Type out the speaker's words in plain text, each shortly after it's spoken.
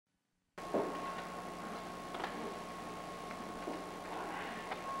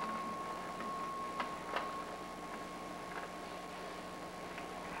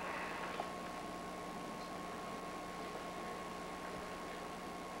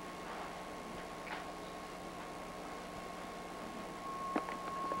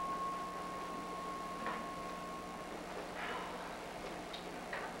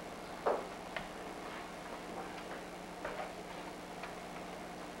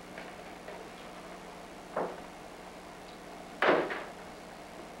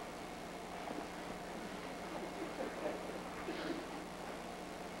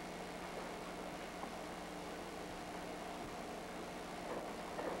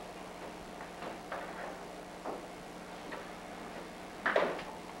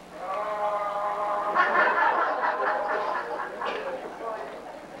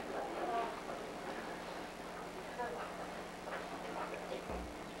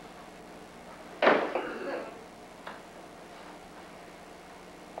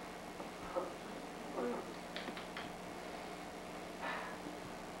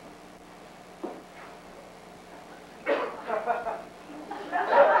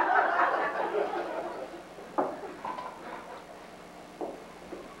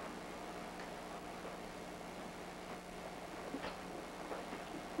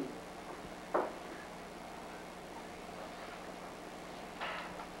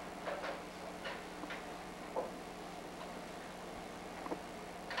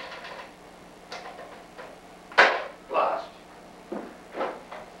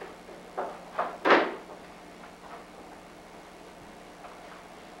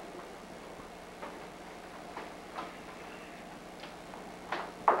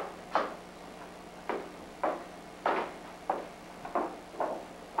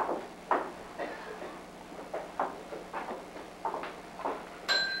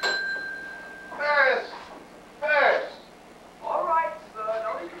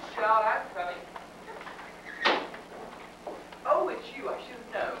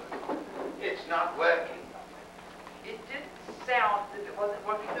it wasn't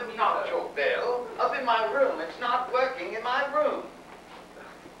working for me, Not sir. your bell. Up in my room. It's not working in my room.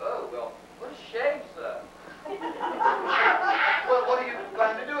 Oh, well, what a shame, sir. Well, what are you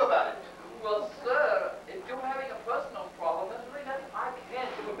going to do about it? Well, sir, if you're having a personal problem, there's really nothing I can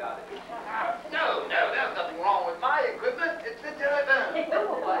do about it. No, there's nothing wrong with my equipment. It's the telephone.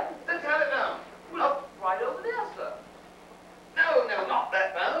 What? The telephone. Well, right over there, sir. No, not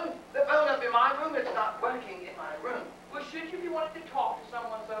that phone. The phone up in my room, it's not working in my room. Well, should you be wanting to talk to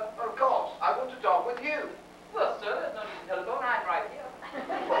someone, sir? Of course, I want to talk with you. Well, sir, there's no need to telephone. I'm right here.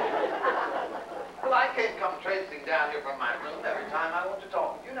 Well, I can't come traipsing down here from my room every time I want to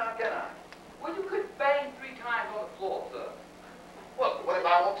talk with you, now can I? Well, you could bang 3 times on the floor, sir. Well, what if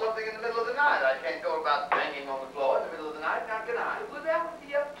I want something in the middle of the night? I can't go about banging on the floor in the middle of the night, now can I? Well, that would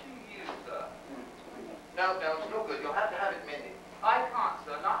be up to you, sir. No, it's no good. You'll have to have it mended. I can't,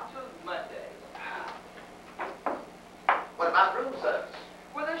 sir. Not until Monday. What about room service?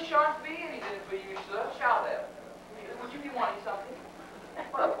 Well, there shan't be anything for you, sir, shall there? Would you be wanting something?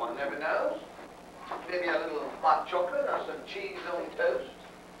 Well, one never knows. Maybe a little hot chocolate or some cheese on toast.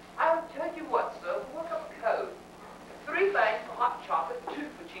 I'll tell you what, sir. Work up a code. 3 bangs for hot chocolate, 2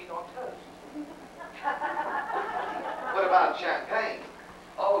 for cheese on toast. What about champagne?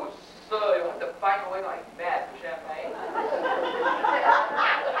 Oh, sir, you'll have to bang away like mad for champagne.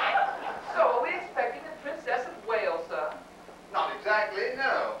 So, are we expecting the Princess of Wales, sir? Not exactly,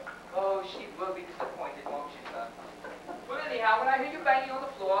 no. Oh, she will be disappointed, won't she, sir? Well, anyhow, when I hear you banging on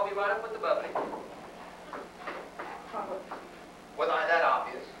the floor, I'll be right up with the bubbly. Was I that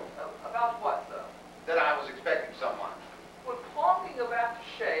obvious? About what, sir? That I was expecting someone. Well, talking of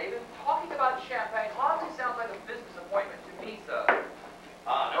aftershave and talking about champagne hardly sounds like a business appointment to me, sir.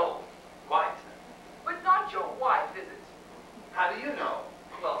 Ah, no. Quite. But not your wife, is it? How do you know?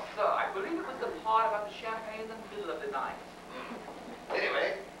 Well, sir, I believe it was the part about the champagne in the middle of the night.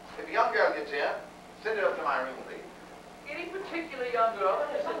 Anyway, if a young girl gets here, send her up to my room, please. Any particular young girl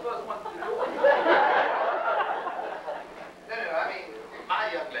that is the first one through the door? No, I mean,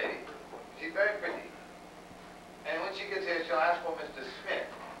 my young lady. She's very pretty. And when she gets here, she'll ask for Mr. Smith.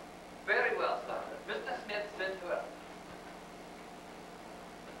 Very well, sir. Mr. Smith sent her up.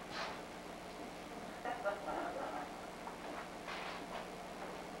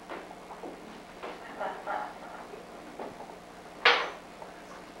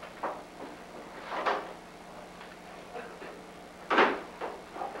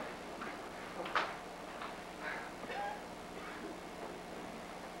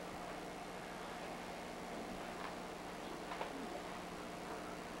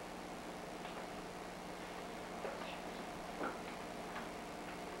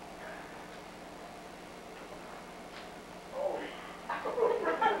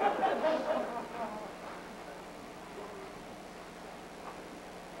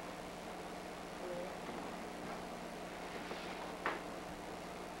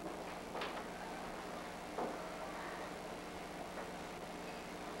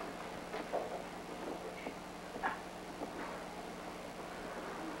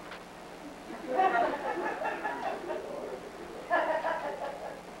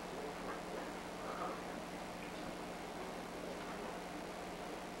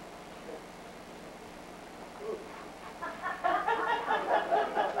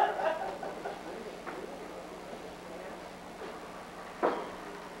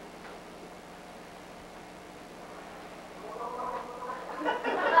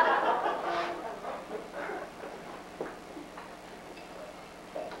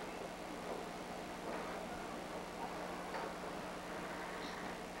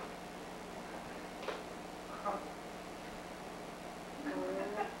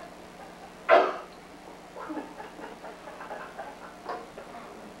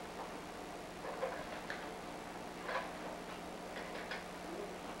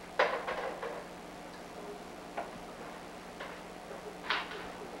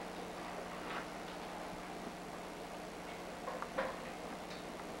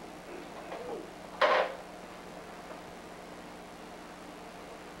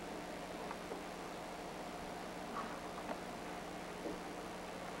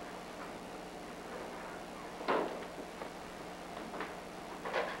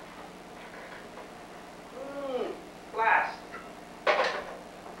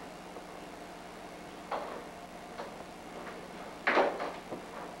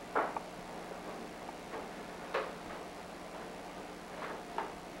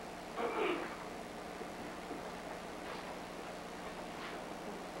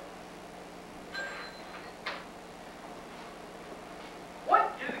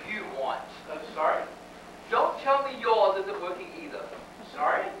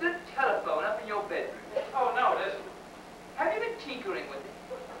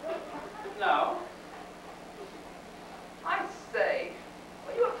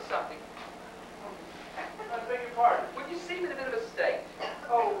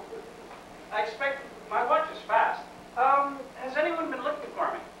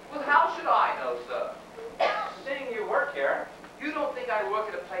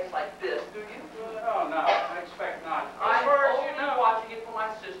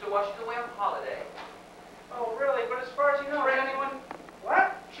 sister while she's away on holiday. Oh, really? But as far as you know, is anyone...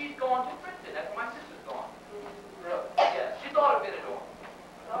 What? She's gone to Princeton. That's where my sister's gone. Really? Yes, she thought of it at all.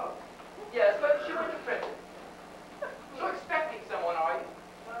 Oh. Yes, but she went to Princeton. So expecting someone, are you?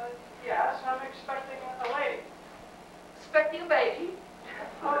 Yes, I'm expecting a lady. Expecting a baby?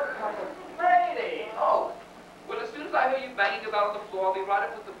 Oh, lady! Oh. Well, as soon as I hear you banging about on the floor, I'll be right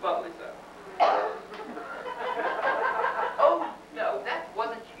up with the bubbly, sir. Oh, no, that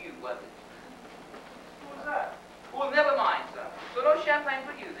wasn't you, was it? Who was that? Well, never mind, sir. So no champagne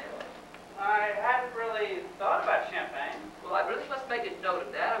for you, then. I hadn't really thought about champagne. Well, I really must make a note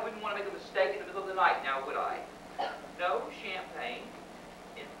of that. I wouldn't want to make a mistake in the middle of the night, now, would I? No champagne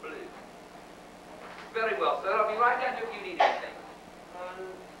in blue. Very well, sir. I'll be right down here if you need anything.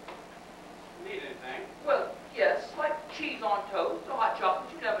 Need anything? Well, yes, like cheese on toast or hot chocolate.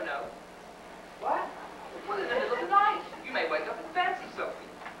 You never know. What? Well, in the middle of the night, you may wake up and fancy something.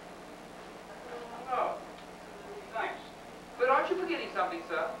 Oh, thanks. But aren't you forgetting something,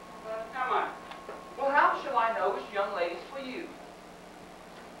 sir? Am I? Well, how shall I know which young lady's for you?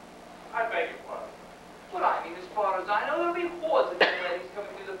 I beg your pardon. Well, I mean, as far as I know, there'll be hordes of young ladies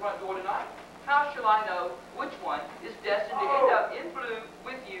coming through the front door tonight. How shall I know which one is destined to end up in blue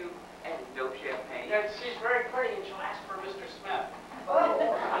with you and no champagne? Yeah, she's very pretty and she'll ask for Mr. Smith. Oh,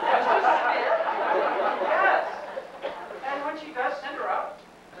 Mr. Smith? Yes. And when she does, send her up.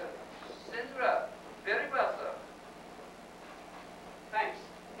 Send her up. Very well, sir. Thanks.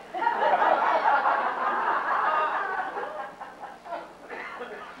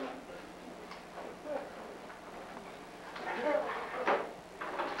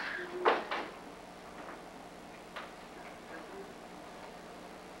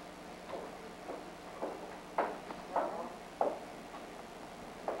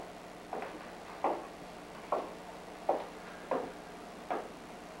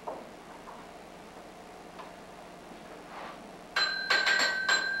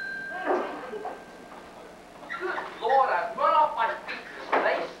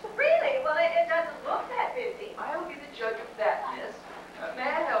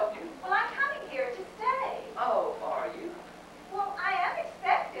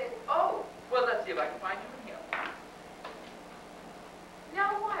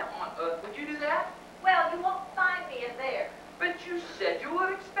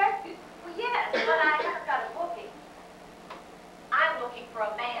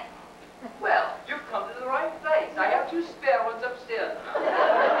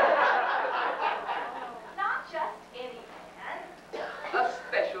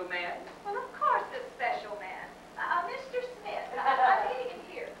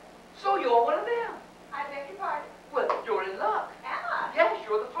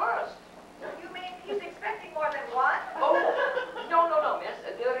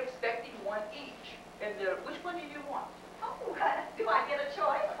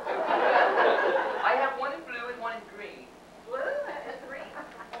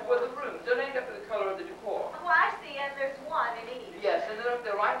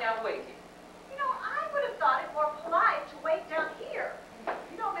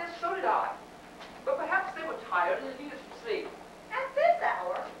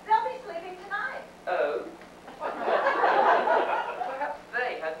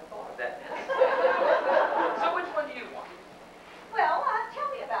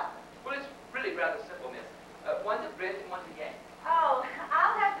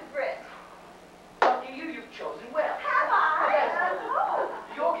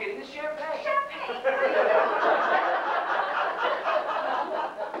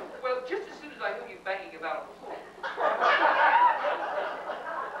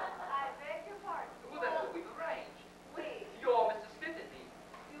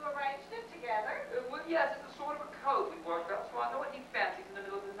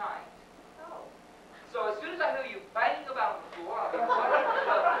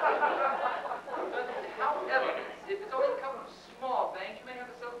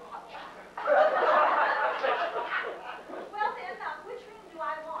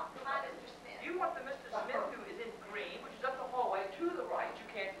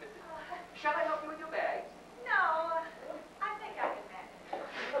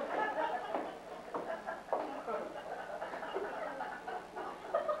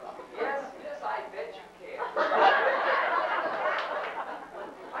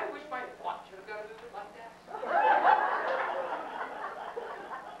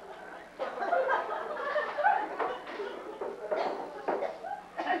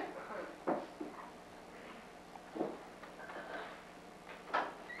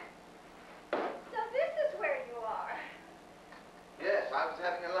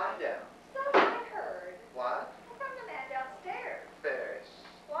 lying down. So I heard. What? From the man downstairs. Ferris.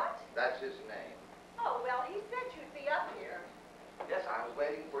 What? That's his name. Oh, well, he said you'd be up here. Yes, I was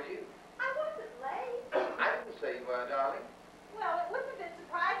waiting for you. I wasn't late. I didn't say you were, darling. Well, it wouldn't have been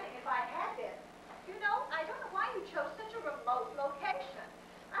surprising if I had been. You know, I don't know why you chose such a remote location.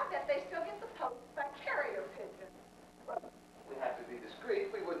 I bet they still get the post by carrier pigeon. We have to be discreet.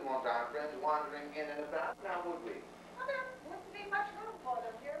 We wouldn't want our friends wandering in and about, now would we? Well, there wouldn't be much room for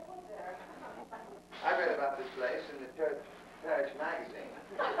them here, would there? I read about this place in the Parish magazine.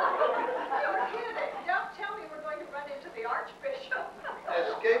 You're kidding. Don't tell me we're going to run into the Archbishop.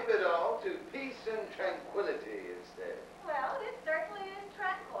 Escape it all to peace and tranquility instead. Well, it certainly is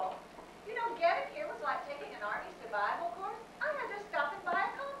tranquil. You know, getting here was like taking an army survival course. I had to stop and buy a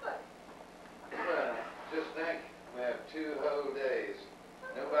compass. Well, just think, we have 2 whole days.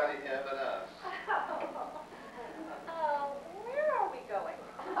 Nobody here but us. Where are we going?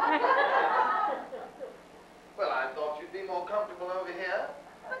 Well, I thought you'd be more comfortable over here.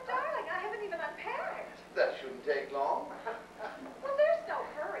 But darling, I haven't even unpacked. That shouldn't take long. Well, there's no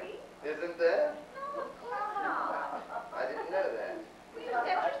hurry. Isn't there? No, of course not. I didn't know that. Well, you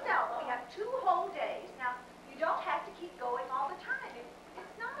said yourself, we have 2 whole days. Now, you don't have to keep going all the time.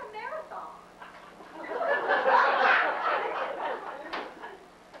 It's not a marathon.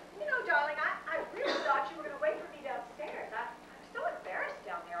 You know, darling, I really thought you were going to wait for me downstairs. I'm so embarrassed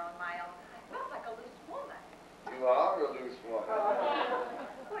down there on my own. I felt like a loose woman. You are a loose woman.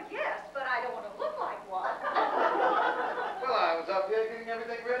 Well, yes, but I don't want to look like one. Well, I was up here getting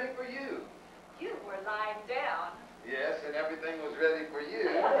everything ready for you. You were lying down. Yes, and everything was ready for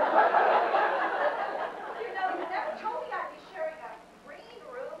you. You know, you never told me I'd be sharing a green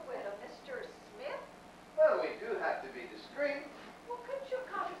room with a Mr. Smith. Well, we do have to be discreet. Well, couldn't you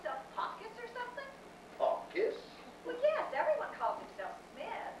call yourself Pockets or something? Pockets? Well, yes, everyone calls himself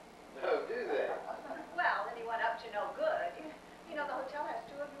Smith. Oh, do they? Well, anyone up to no good. You know, the hotel has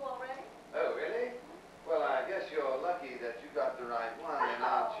 2 of you already. Oh, really? Well, I guess you're lucky that you got the right one, then,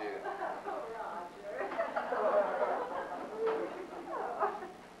 aren't you? Oh, Roger.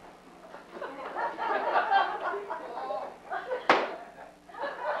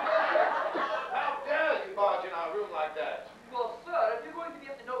 How dare you barge in our room like that? Well, sir, if you're going to be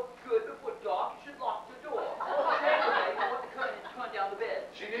up to no good before dark, you should lock the door. Chambermaid will want to come in and turn down the bed.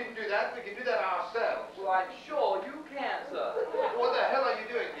 She needn't do that. We can do that ourselves. Well, I'm sure you can, sir. What the hell are you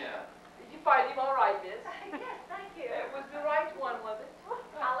doing here? Did you find him all right, miss? Yes, thank you. It was the right one, was it?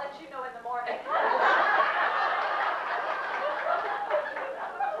 I'll let you know in the morning. What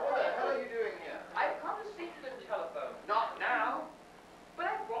the hell are you doing here? I've come to see to the telephone. Not now. But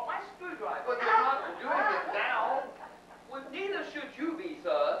I brought my screwdriver. But you're not doing it now. Well, neither should you be,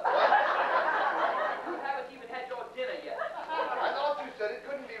 sir. You haven't even had your dinner yet. I thought you said it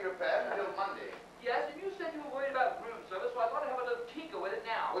couldn't be repaired until Monday. Yes, and you said you were worried about room service, so I thought I'd have a little tinker with it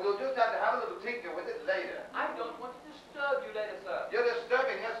now.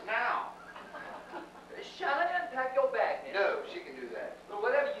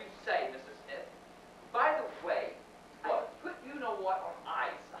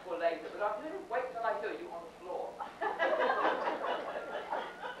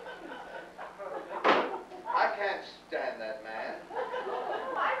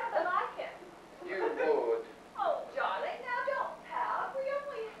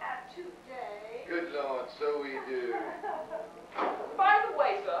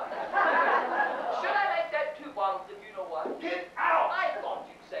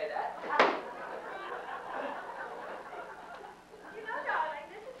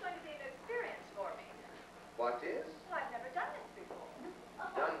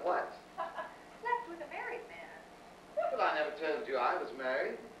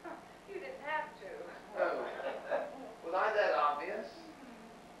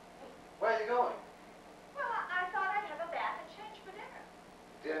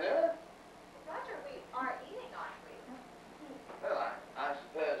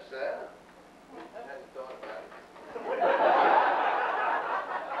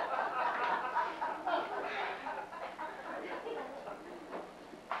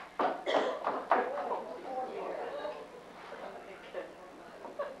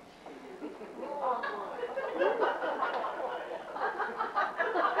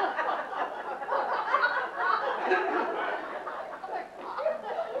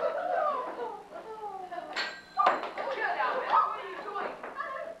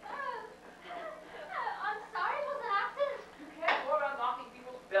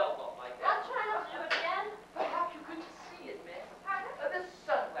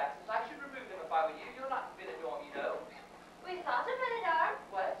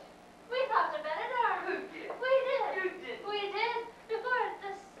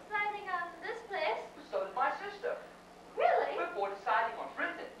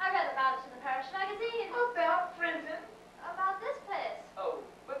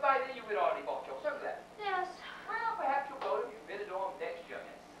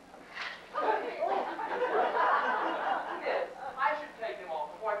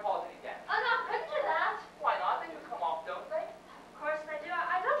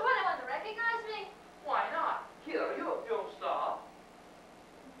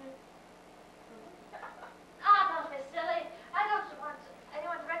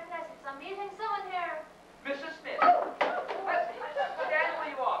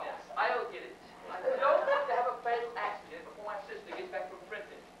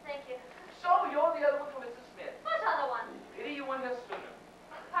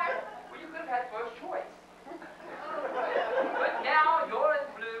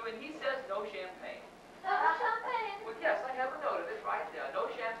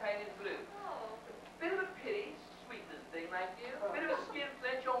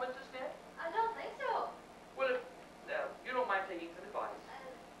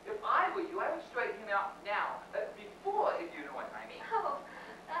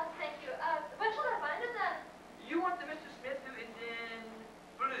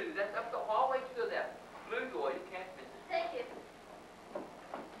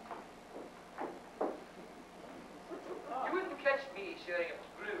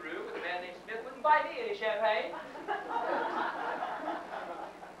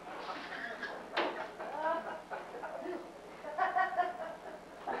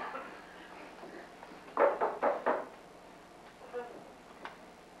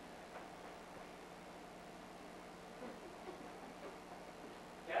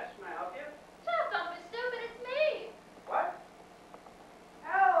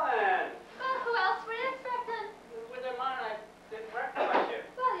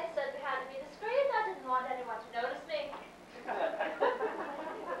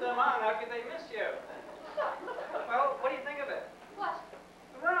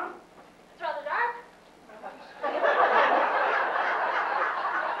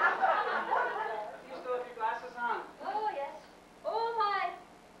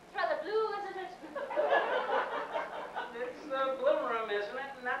 isn't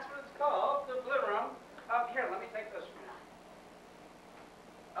it? And that's what it's called, the Blue Room. Here, let me take this from you.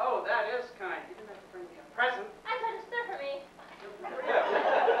 Oh, that is kind. You didn't have to bring me a present. I thought it's there for me. Yeah.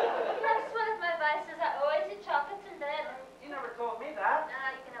 Yes, one of my vices. I always eat chocolates in bed. You never told me that.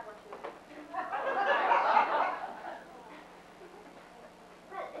 You can have one too.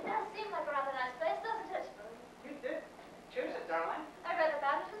 Well, it does seem like a rather nice place, doesn't it? You did choose it, darling. I read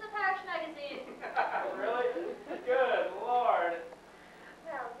about it in the parish magazine. Really? Good Lord.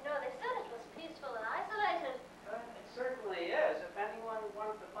 Well, you know, they said it was peaceful and isolated. It certainly is. If anyone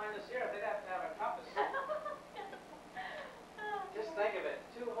wanted to find us here, they'd have to have a compass. Just think of it,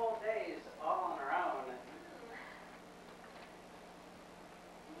 2 whole days all on our own.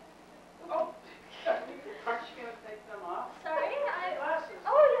 Oh, aren't you going to take them off? Sorry, Glasses.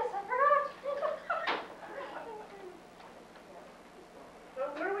 Oh, yes, I forgot.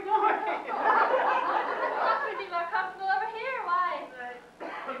 Where are we going? Thought we'd be more comfortable over here. Why?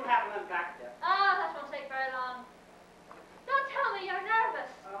 You haven't unpacked yet. That won't take very long. Don't tell me you're nervous.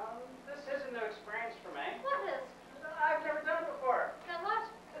 This is a new experience for me. What is? I've never done it before. Done what?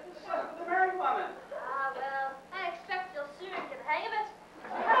 The married woman. Well, I expect you'll soon get the hang of it.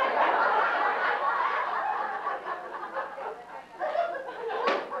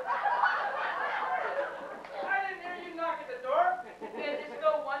 I didn't hear you knock at the door. And it's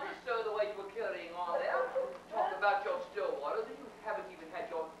no wonder, sir, the way you were carrying on there. Talking about your still waters, and you haven't even had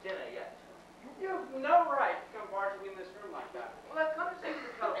your dinner yet. You've no right to come barging in this room like that. Well, I've come to see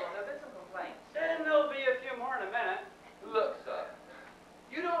the telephone. There have been some complaints. And there'll be a few more in a minute. Look, sir,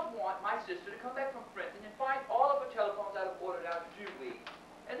 you don't want my sister to come back from Princeton and find all of her telephones out of order now, do we?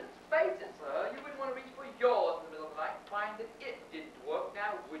 And let's face it, sir, you wouldn't want to reach for yours in the middle of the night and find that it didn't work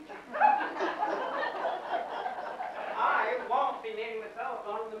now, would you? I won't be needing the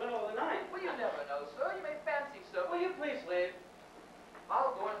telephone in the middle of the night. Well, you never know, sir. You may fancy, sir. Will you please leave?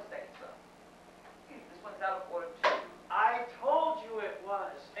 I'll go in a second, sir. This one's out of order, too. I told you it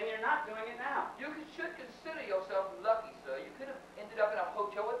was, and you're not doing it now. You should consider yourself lucky, sir. You could have ended up in a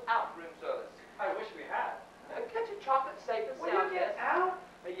hotel without room service. I wish we had. Get your chocolate safe and Will sound, you get yes? out?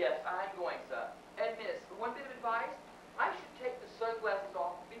 Yes, I'm going, sir. And, miss, one bit of advice. I should take the sunglasses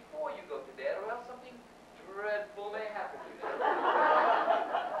off before you go to bed, or else something dreadful may happen to you.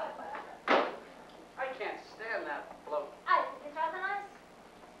 I can't stand that bloke. I think it's rather nice.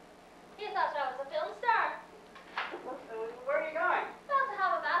 He thought I was a film star. Where are you going? Well, to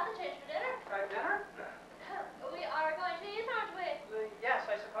have a bath and change for dinner. Dinner? We are going to eat, aren't we? Yes,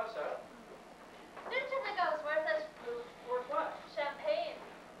 I suppose so. Didn't you think I was worth it? Worth what? Champagne.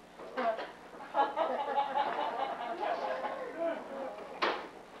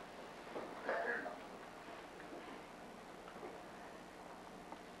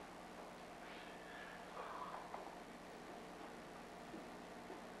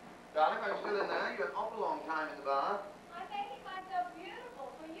 Darling, I'm still in there. You're an awful long time in the bar. I'm making myself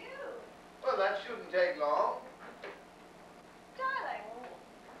beautiful for you. Well, that shouldn't take long. Darling,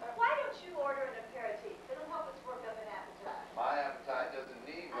 why don't you order an aperitif? It'll help us work up an appetite. My appetite doesn't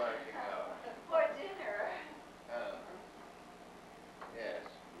need working up. For dinner. Yes.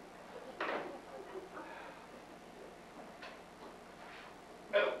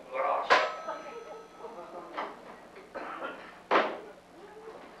 Oh, gosh.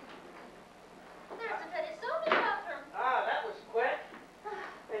 There's a penny soap in the bathroom. That was quick.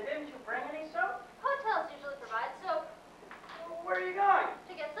 And didn't you bring any soap? Hotels usually provide soap. Where are you going?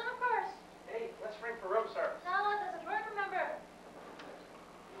 To get some, of course. Hey, let's ring for room service. No, it doesn't work, remember.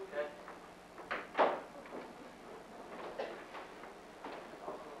 Okay.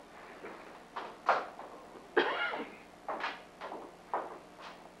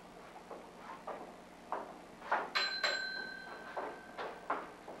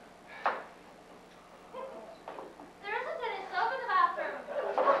 There isn't any soap in the bathroom.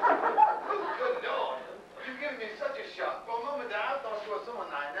 Good Lord. You've given me such a shock. For a moment there, I thought you were someone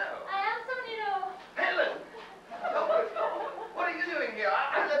I know. I am someone you know. Helen! Oh, good Lord. What are you doing here?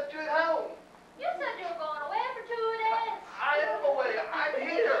 I left you at home. You said you were going away for 2 days. I am away. I'm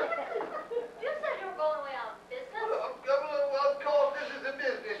here. You said you were going away on business. Well, of course, this is a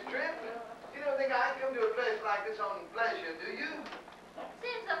business trip. You don't think I'd come to a place like this on pleasure, do you?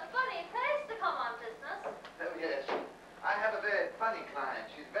 Seems a funny place to come on business. Oh, yes. I have a very funny client.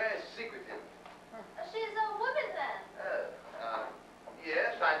 She's very secretive. She's a woman then.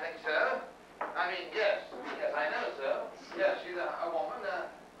 Yes, I think so. I mean, yes. Yes, I know so. Yes, she's a woman, a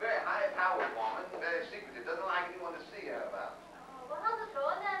very high-powered woman, very secretive. Doesn't like anyone to see her about. Oh, well, how's it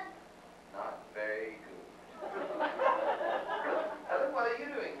going then? Not very good. Helen, what are you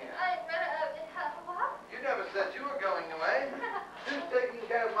doing here? What? You never said you were going away.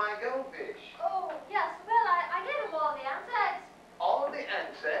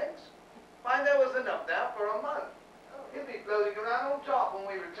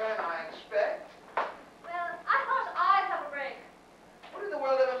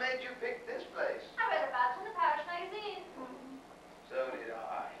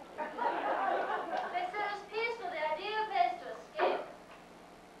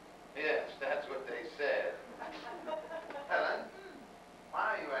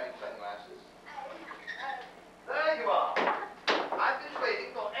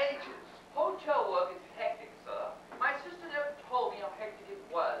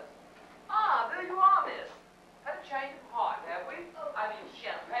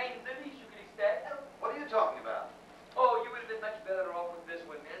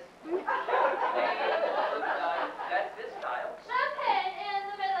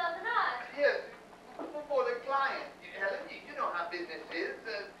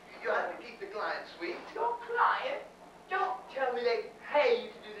 Mrs. You have to keep the client sweet. Your client? Don't tell me they pay you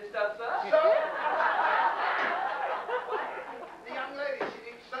to do this stuff, sir. So? The young lady, she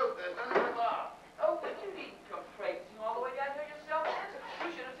needs soap. There's none in the bar. Oh, but you needn't come traipsing all the way down here yourself, miss. You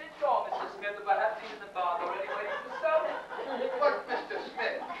should have sent your Mr. Smith about half seen in the bar already waiting for soap. What, Mr.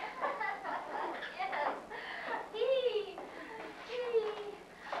 Smith? Yes. He's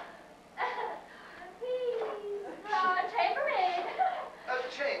the chambermaid. A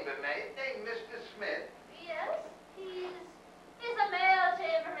chambermaid named Mr. Smith. Yes, he's a male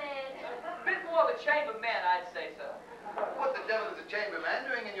chambermaid. A bit more of a chamberman, I'd say, sir. What the devil is a chamberman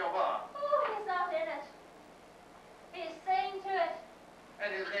doing in your bar? Oh, he's not in it. He's saying to it. And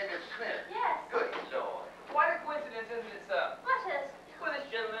his name is Smith. Yes. Good Lord. Quite a coincidence, isn't it, sir? What is? Well, this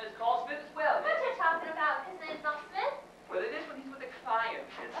gentleman is called Smith as well, What miss. are you talking about? His name's not Smith. Well, it is when he's with a client,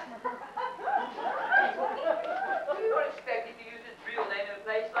 miss. You don't expect him to use his real name in a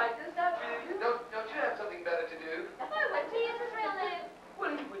place like this, now, do you? Don't you have something better to do? Why wouldn't he use his real name?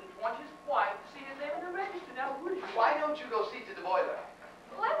 Well, he wouldn't want his wife to see his name in the register, now, would he? Why don't you go see to the boiler?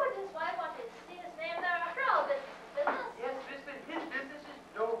 Why wouldn't his wife want to see his name there? After all, this is business. Yes, miss, but his business is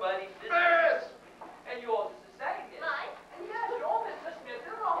nobody's business. Yes! And yours is the same, miss. Mine? And yes, your Mr. Smith,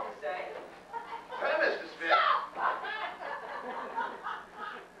 they're all the same. Mr. Smith.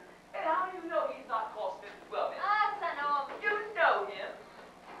 And how do you know he's not called Smith as well, miss? Ah, 'cause I know him. You know him.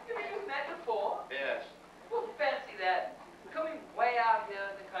 You mean you've met before? Yes. Well, fancy that. Coming way out here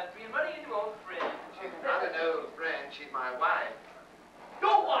in the country and running into your old friend. She's not an old friend. She's my wife.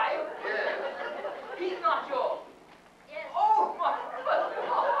 Your wife? Yes. He's not yours. Yes. Oh, my goodness.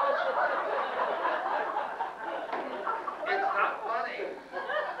 It's not funny.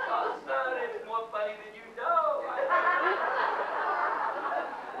 Oh, sir, it's more funny than you know.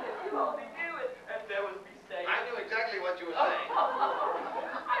 If you only knew it, and there was me saying. I knew exactly what you were saying.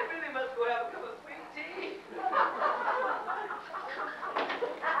 I really must go have a cup of sweet tea.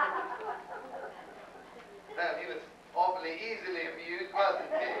 Well, he was awfully easily amused, wasn't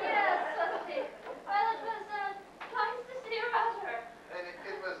he? Yes, wasn't he? Well, it was nice to see you around her. And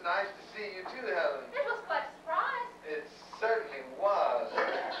it was nice to see you too, Helen. It was quite a surprise. It certainly was.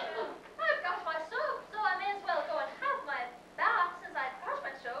 I've got my soap, so I may as well go and have my bath since I've got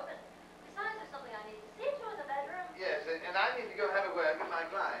my soap. And besides, there's something I need to see to in the bedroom. Yes, and I need to go have a word with my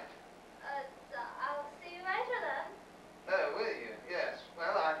client. I'll see you later then. Oh, will you? Yes.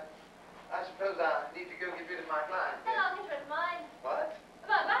 Well, I suppose I need to go get rid of my client. Then I'll get rid of mine. What?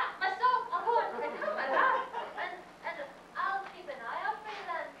 My bath, my soap. I'll go and have my bath. And I'll keep an eye out for you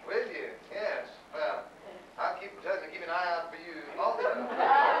then. Will you? Yes. Well, I'll certainly keep an eye out for you also.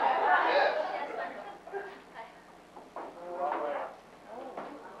 Yes. Yes, sir.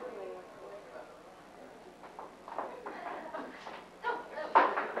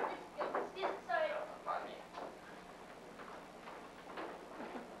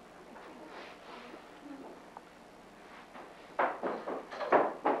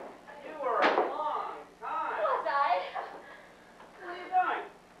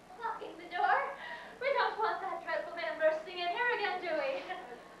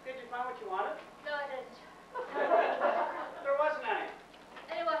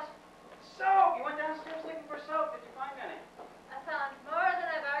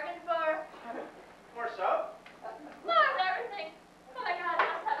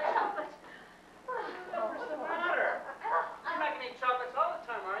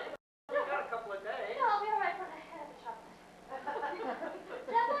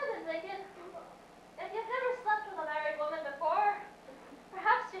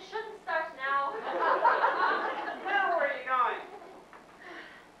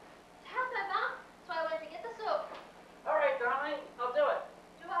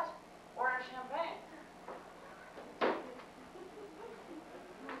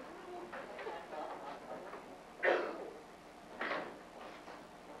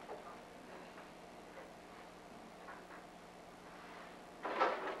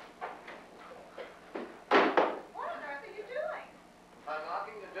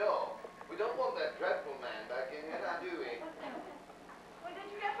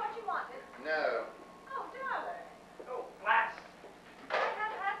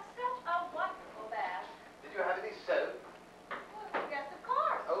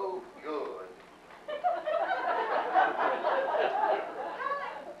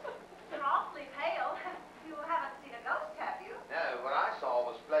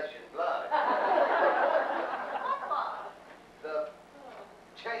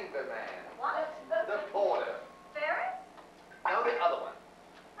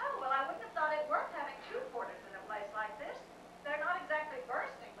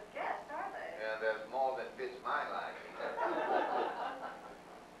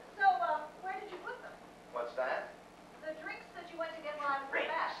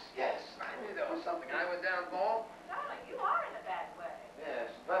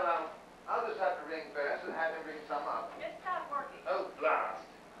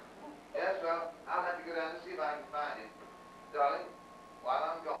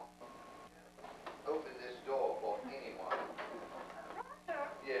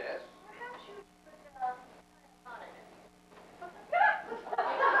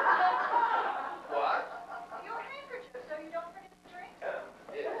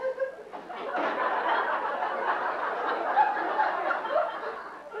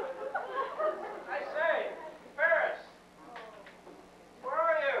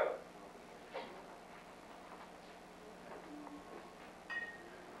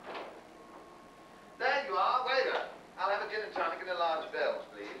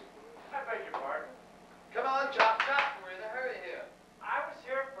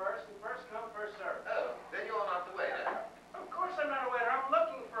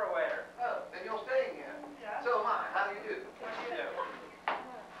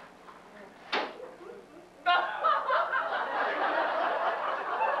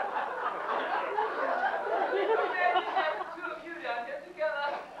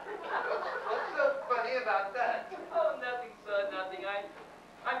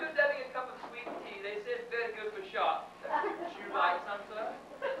 I'm just having a cup of sweet tea. They say it's very good for shock. Would you like some, sir?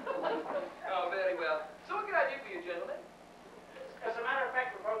 Oh, very well. So what can I do for you, gentlemen? As a matter of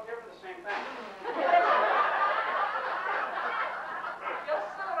fact, we're both here for the same thing. Yes,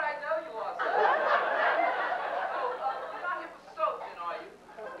 sir, I know you are, sir. Oh, you're not here for soap, then, are you?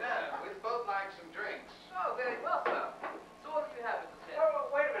 No, we'd both like some drinks. Oh, very well, sir. So what do you have, Mr. Smith? Oh,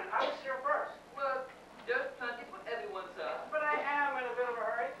 wait a minute. I was here first. Well, there's plenty for everyone, sir. But I am in a bit of a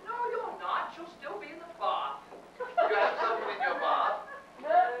hurry. No, you're not. You'll still be in the bath. You have someone in your bath?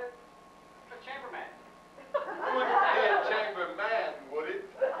 A chambermaid. Wouldn't be a chamber man, would it?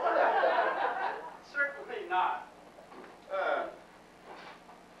 Certainly not.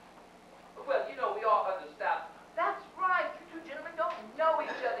 Well, you know, we are understaffed. That's right. You two gentlemen don't know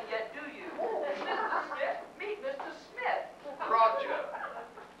each other yet, do you? Mr. Smith, meet Mr. Smith. Roger.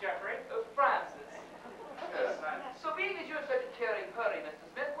 Jeffrey? Francis. Yes. So being as you're in such a tearing hurry, Mr.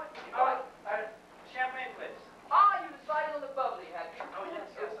 Smith, what would you Oh, like? champagne, please. Ah, you decided on the bubbly, have you? Oh, yes,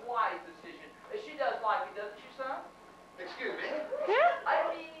 A yes. wise decision. She does like it, doesn't she, son? Excuse me?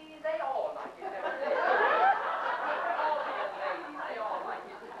 I mean, they all like it, don't they? All the young ladies, they all like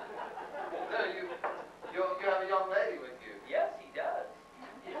it. No, you have a young lady with you. Yes, he does.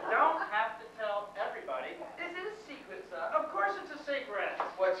 You don't have to tell everybody. Is it a secret, sir? Of course it's a secret.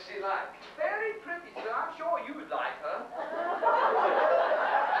 What's she like? Very pretty, sir. I'm sure you would like her.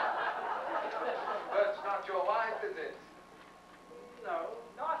 But it's not your wife, is it? No,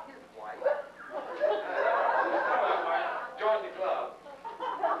 not his wife. Join the club.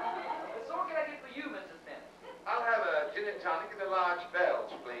 So what can I get for you, Mrs. Smith? I'll have a gin and tonic and a large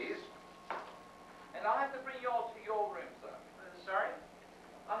belch, please. And I'll have to bring yours to your room, sir. Sorry?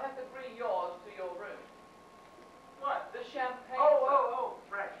 I'll have to bring yours to your room. What? The champagne. Oh,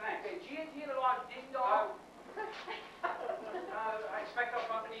 right, thanks. Okay, G&T and a large ding-dong. I expect I'll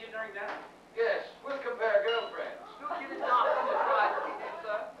bump into you during dinner. Yes, we'll compare girlfriends. Do give it nothing to try,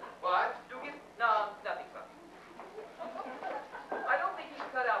 sir. What? Do give... No, nothing, sir. I don't think he's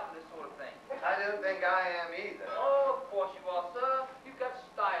cut out for this sort of thing. I don't think I am either. Oh, of course you are, sir. You've got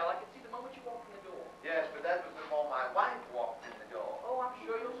style. I can see the moment you walk in the door. Yes, but that was the moment my wife walked in the door. Oh, I'm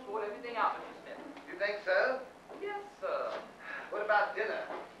sure you'll sort everything out, Mr. Smith. You think so? Yes, sir. What about dinner?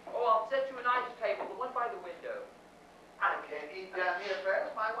 Oh, I'll set you a nice table, the one by the window. I can't eat down here,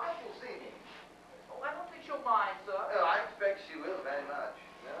 Ferris. My wife will see me. Oh, I don't think she'll mind, sir. Oh, I expect she will very much.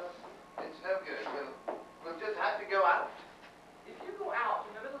 No, it's no good. We'll just have to go out. If you go out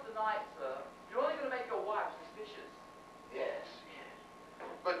in the middle of the night, sir, you're only going to make your wife suspicious. Yes, yes.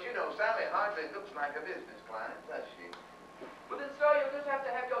 But you know, Sally hardly looks like a business client, does she? Well, then, sir, you'll just have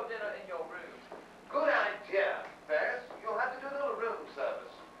to have your dinner in your room. Good idea, Ferris. You'll have to do a little room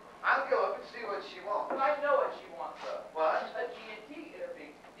service. I'll go up and see what she wants. I know what she wants, sir. What? A G&T and a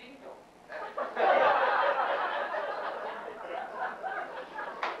big ding-dong.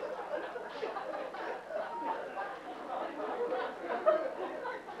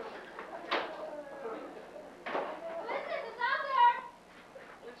 Listen, it's out there.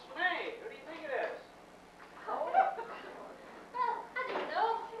 It's me. Who do you think it is? Oh. Well, I didn't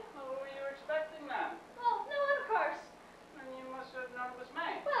know. Well, who were you expecting then? Well, no one, of course. Then you must have known it was me.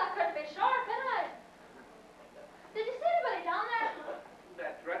 Well, I couldn't be sure, could I? Did you see anybody down there?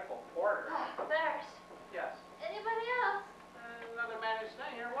 That dreadful porter. There's. Yes. Anybody else? Another man who's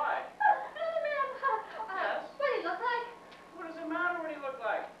staying here. Why? Another man. Yes. What do he look like? What does it matter what he looked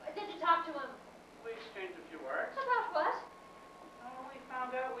like? Did you talk to him? We exchanged a few words. About what? We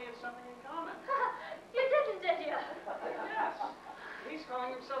found out we had something in common. You didn't, did you? Yes. He's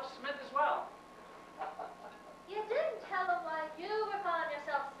calling himself Smith as well. You didn't tell him why you were calling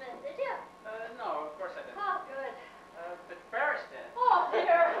yourself Smith, did you? No, of course I didn't. Oh, good. But Ferris did. Oh,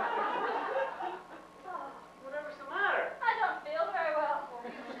 dear. Oh, Whatever's the matter? I don't feel very well. Well,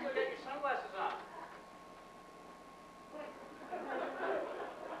 you still got your sunglasses on.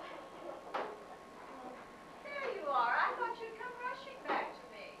 There you are. I thought you'd come rushing back to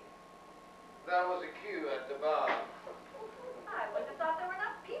me. There was a queue at the bar. I wouldn't have thought there were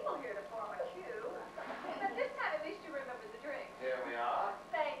enough people here to form a queue. But this time at least you remembered the drink. Here we are.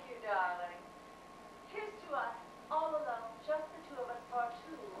 Thank you, darling. Here's to us, all alone, just the two of us for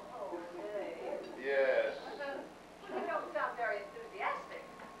 2 whole days. Yes. Well, you don't sound very enthusiastic.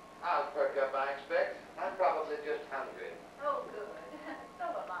 I'll perk up, I expect. I'm probably just hungry. Oh, good. So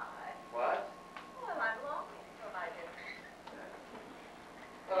am I. What? Well, I'm longing for my dinner.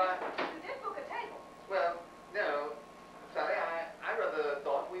 Well, You did book a table. well, no,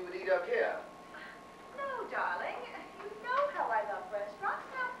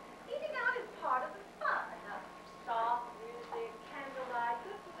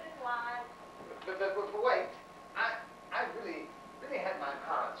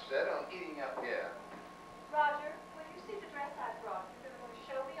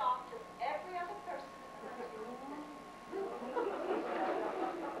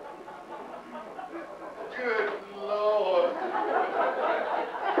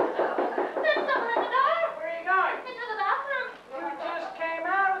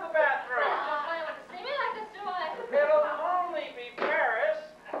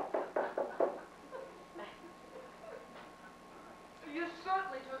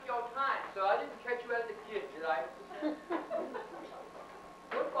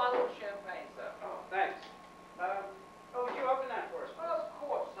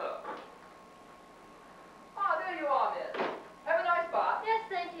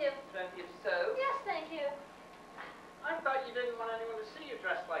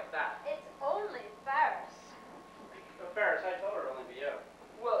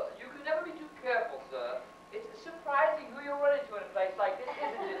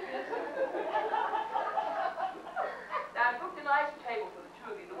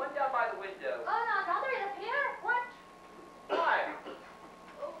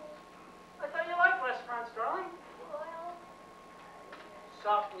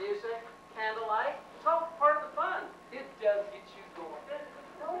 soft music, candlelight. It's all part of the fun. It does get you going.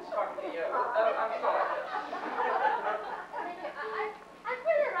 No one's talking to you. I'm sorry. Thank you. I'd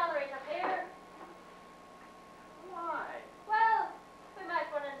really rather eat up here. Why? Well, we might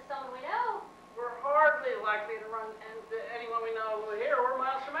run into someone we know. We're hardly likely to run into anyone we know here. We're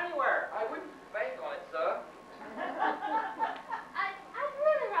miles from anywhere. I wouldn't bank on it, sir. I'd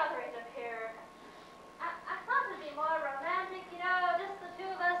really rather eat up here. I thought it'd be more romantic, you know, just the two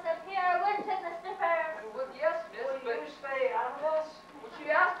of us up here, wouldn't it, Mr. Ferris? Well, yes, miss, Will but... you stay out of this? Well, she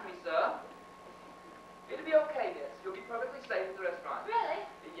asked me, sir. It'll be okay, miss. You'll be perfectly safe at the restaurant. Really?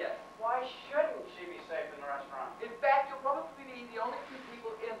 Yes. Why shouldn't she be safe in the restaurant? In fact, you'll probably be the only two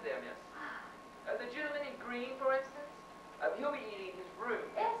people in there, miss. The gentleman in green, for instance, he'll be eating in his room.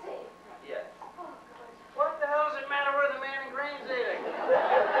 Is he? Yes. Oh, good. What the hell does it matter where the man in green's eating?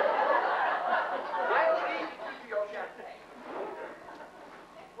 I'll leave you to your champagne.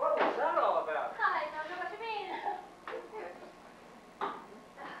 What was that all about? I don't know what you mean.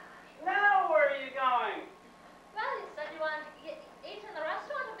 Now where are you going? Well, you said you wanted to eat in the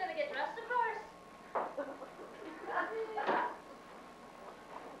restaurant. I'm going to get dressed, of course.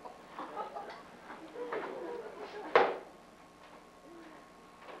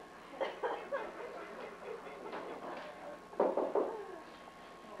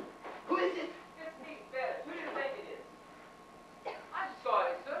 Who is it? It's me, Bettis. Who do you think it is? I'm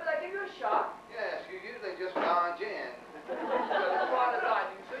sorry, sir. Did I give you a shock? Yes, you usually just barge in. As far as I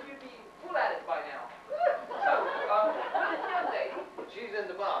knew, sir, you'd be full at it by now. So, where's the young lady? She's in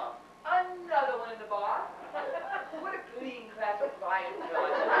the bar. Another one in the bar? What a clean class of clientele.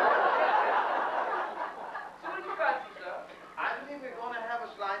 So what do you fancy, sir? I believe we're going to have a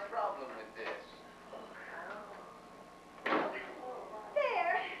slight problem with this.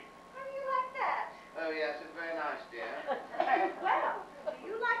 There. How do you like that? Oh, yes, it's very nice, dear. Well, do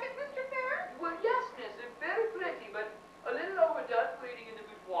you like it, Mr. Ferris? Well, yes, miss. It's very pretty, but a little overdone for eating in the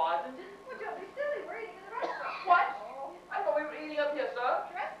boudoir, isn't it? Well, don't be silly. We're eating in the restaurant. What? I thought we were eating up here, sir.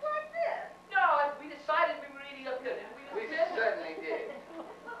 Dressed like this. No, we decided we were eating up here, didn't we, We Miss Smith? certainly did.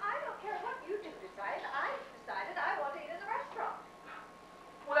 Well, I don't care what you two decide. I decided I want to eat in the restaurant.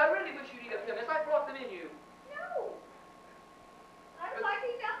 Well, I really wish you'd eat up here, miss. I brought the menu. No. I'd like to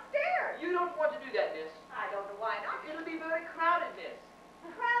eat downstairs. You don't want to do that, miss. I don't know why not. It'll be very crowded, miss.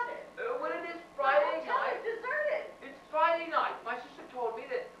 Crowded. Well, it is The Friday hotel night. is deserted. It's Friday night. My sister told me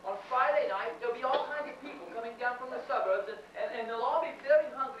that on Friday night there'll be all kinds of people coming down from the suburbs, and they'll all be very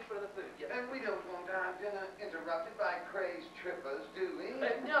hungry for the food. Yes. And we don't want our dinner interrupted by crazed trippers, do we?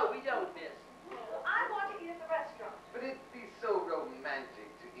 No, we don't, miss. I want to eat at the restaurant. But it'd be so romantic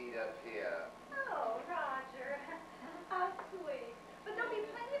to eat up here. Oh, Roger. How sweet. But there'll be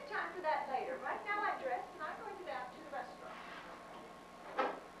plenty of time for that later. Right now I'm dressed and I'm going down to the restaurant.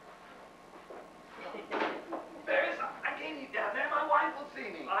 Ferris, I can't eat down there. My wife will see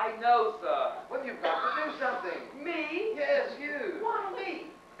me. I know, sir. Well, you've got to do something. Me? Yes, you. Why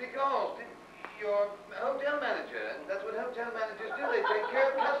me? Because you're a hotel manager, and that's what hotel managers do. They take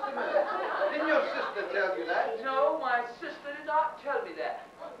care of customers.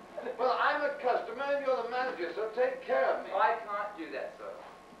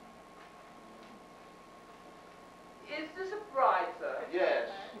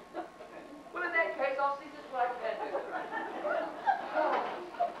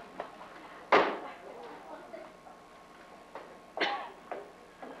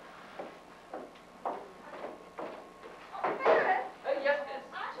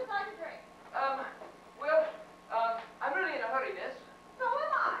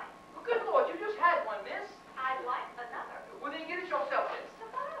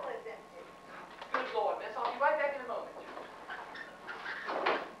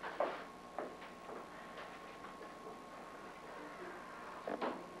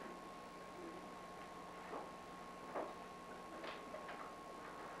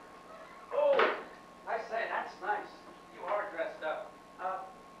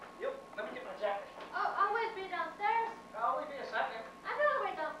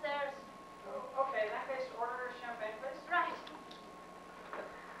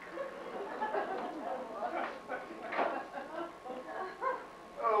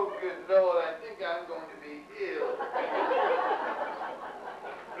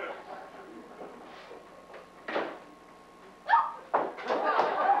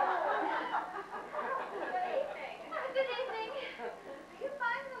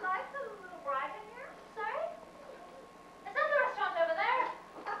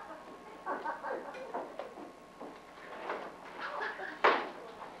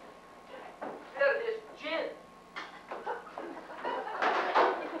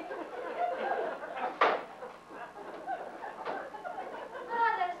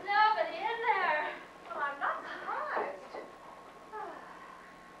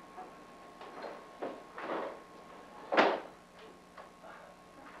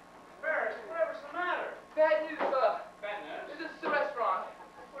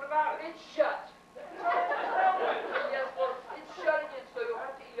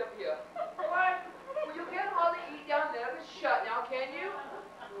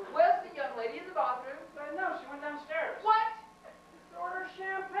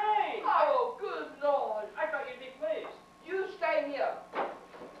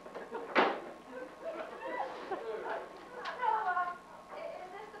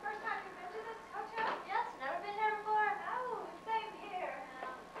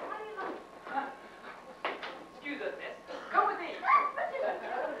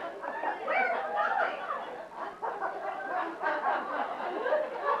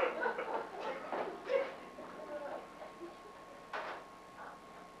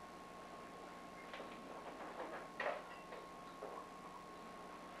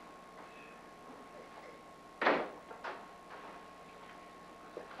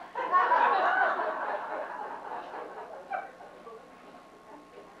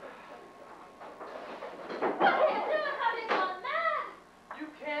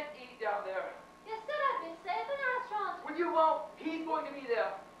 can't eat down there. You said I'd be safe in the restaurant. Well, you won't. He's going to be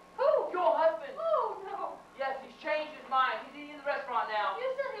there. Who? Your husband. Oh, no. Yes, he's changed his mind. He's eating in the restaurant now. You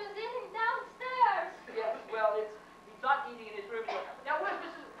said he was eating downstairs. Yes, well, he's not eating in his room. Now, where's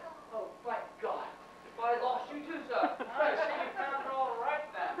Mrs. Oh, thank God. Well, I lost you too, sir. I see you found her all right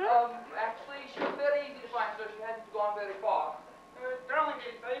then. Actually, she was very easy to find, sir. She hadn't gone very far. Darling,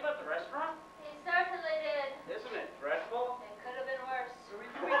 did he tell you about the restaurant? He certainly did. Isn't it dreadful? It could have been worse. We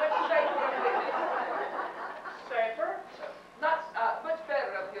went to safer. Safer? Not much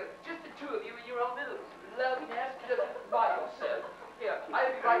better up here. Just the two of you in your own little lovely nest, just by yourself. Here, I'll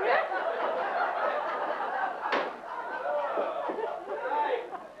be right back. I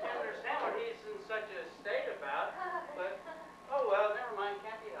can't understand what he's in such a state about, but, oh well, never mind,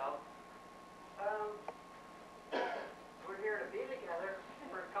 can't be helped. We're here to be together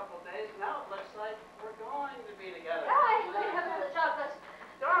for a couple of days. Now it looks like we're going to be together. I have another chocolate.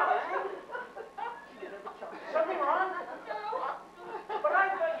 Darling, something wrong? But I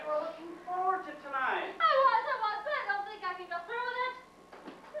thought you were looking forward to tonight. I was, but I don't think I can go through with it.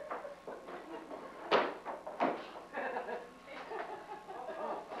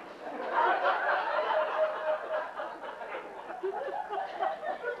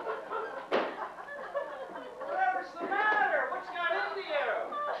 Whatever's the matter? What's got into you?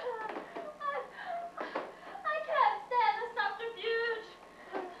 I can't stand the subterfuge.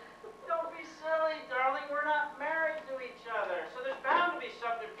 Don't be silly, darling. We're not married to each other, so there's bound to be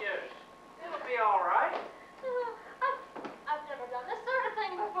subterfuge. It'll be all right. I've never done this sort of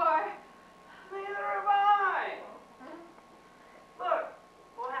thing before. Neither have I. Look,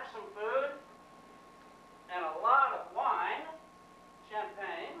 we'll have some food and a lot of wine,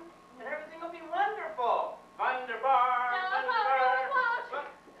 champagne, and everything will be wonderful. Wunderbar, No, wunderbar. it won't. What?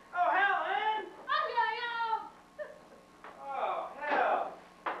 Oh, Helen! Oh, yeah. Oh, hell.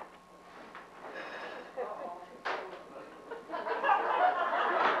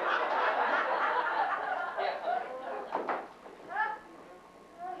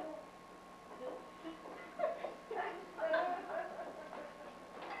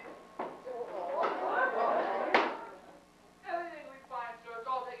 Everything will be fine, sir. It's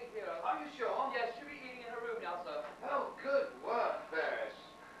all taken care of. Are you sure? Yes, she'll be eating in her room now, sir. Oh, good work, Ferris.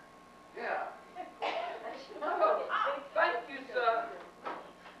 Yeah. Oh, thank you, sir.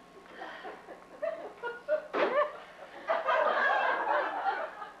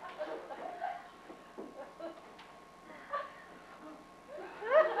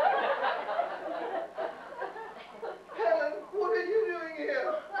 Helen, what are you doing here?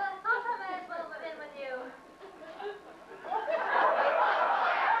 Well, I thought I might as well move in with you.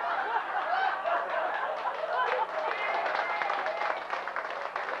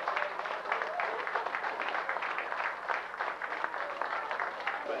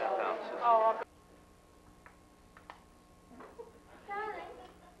 Darling,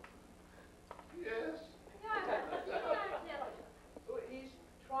 Yes. you're aren't you? Oh, he's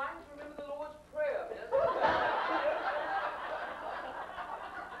trying to remember the Lord's Prayer, miss.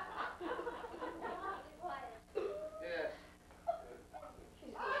 Now, be quiet. Yes.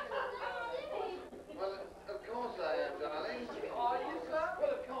 Jimmy. Well, of course I am, darling. Are you, sir?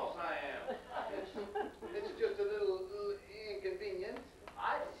 Well, of course I am. It's just a little inconvenient.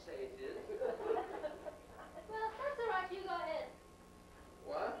 I'd say it is. Well, that's all right. You go ahead.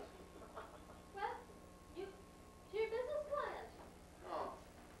 What? Well, you're a business client. Oh,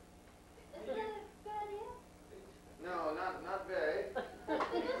 Isn't that a good idea? no, not very. The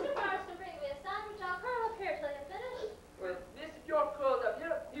Mr. Marston bring me a sandwich. I'll curl up here till you finish. Well, miss, if you're curled up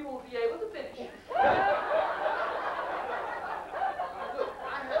here, you won't be able to finish. Look,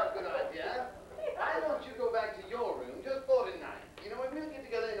 I have a good idea. Why don't you go back to your room just for tonight? You know, and we'll get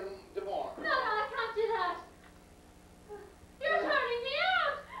together tomorrow. No, I can't do that. You're turning me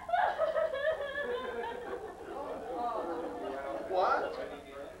out. What?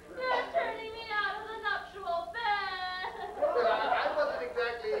 You're turning me out of the nuptial bed. Well, I wasn't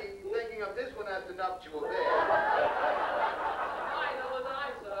exactly thinking of this one as the nuptial bed. Neither was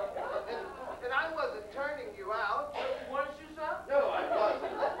I, sir. And I wasn't turning you out. Weren't you, sir? No, I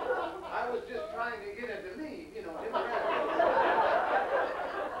wasn't. I was just trying to get her to leave, you know, temporarily.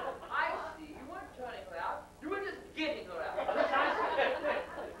 I see. You weren't turning her out. You were just getting her out. Well,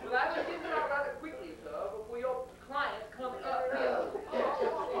 I was getting her out rather quickly, sir, before your client comes up here. Look,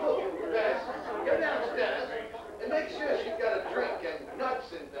 Bess, go downstairs and make sure she's got a drink and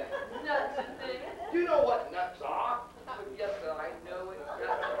nuts and things. Nuts and things. You know what nuts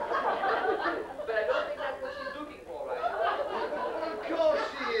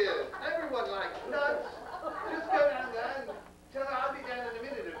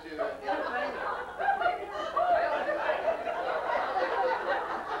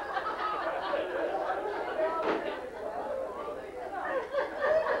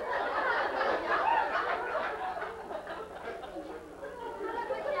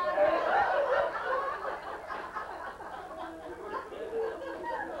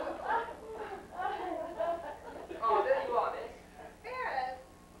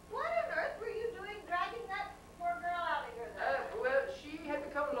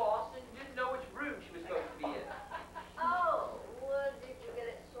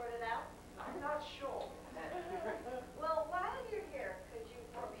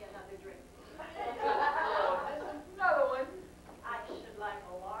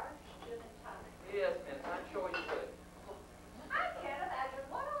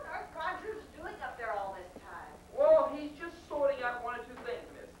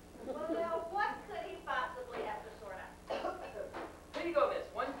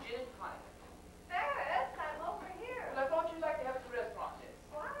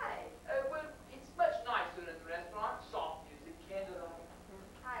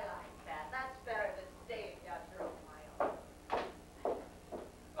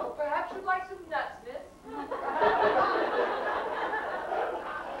some nuts, miss?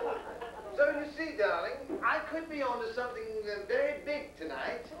 So you see, darling, I could be onto something very big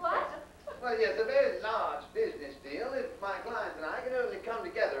tonight. What? Well, yes, a very large business deal if my clients and I can only come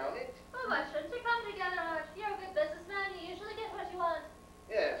together on it. Well, why shouldn't you come together on it? You're a good businessman. You usually get what you want.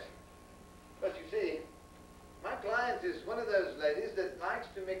 Yes. But you see, my client is one of those ladies that likes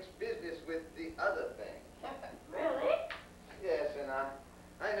to mix business with the other thing. Really? Yes, and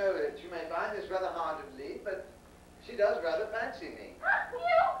I know that you may find this rather hard to believe, but she does rather fancy me.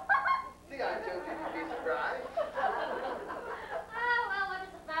 You? See, I told you you'd be surprised. Oh, well, what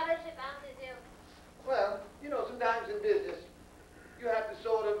does it matter if she fancies you? Well, you know, sometimes in business, you have to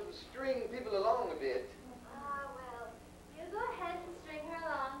sort of string people along a bit. Ah, well, you go ahead and string her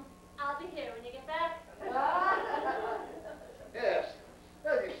along. I'll be here when you get back. Yes.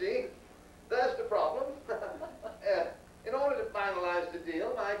 Well, you see, that's the problem. In order to finalize the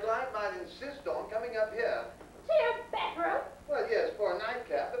deal, my client might insist on coming up here. To your bedroom? Well, yes, for a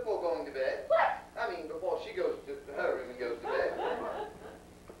nightcap before going to bed. What? I mean, before she goes to her room and goes to bed.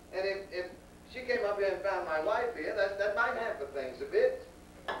 And if she came up here and found my wife here, that might hamper things a bit.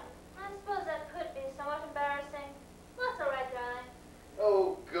 I suppose that could be somewhat embarrassing. Well, that's all right, darling.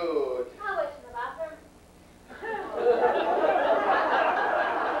 Oh, good. I'll wait in the bathroom.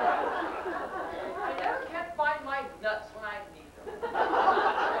 I never can find my nuts when I need them.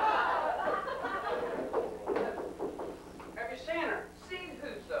 Have you seen her? Seen who,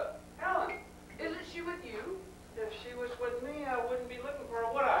 sir? Helen. Isn't she with you? If she was with me, I wouldn't be looking for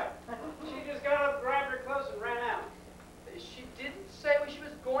her, would I? She just got up, grabbed her clothes, and ran out. She didn't say where she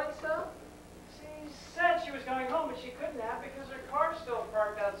was going, sir? She said she was going home, but she couldn't have because her car's still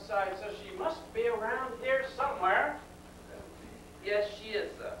parked outside, so she must be around here somewhere. Yes, she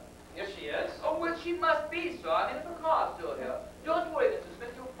is, sir. Yes, she is. Oh, well, she must be, sir. I mean, if her car's still here. Don't worry, Mr.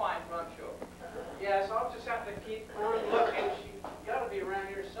 Smith. You'll find her, I'm sure. Yes, I'll just have to keep on looking. She got to be around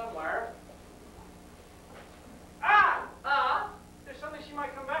here somewhere. Ah! There's something she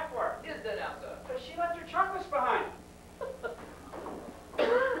might come back for. Is there now, sir? But she left her chocolates behind.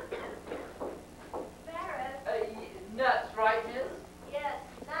 Barrett? Nuts, right, miss? Yes,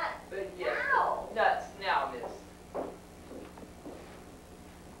 nuts. Yes. Ow! Nuts now, miss.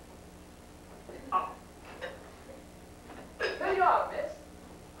 There you are, miss.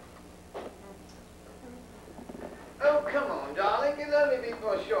 Oh, come on, darling. It'll only be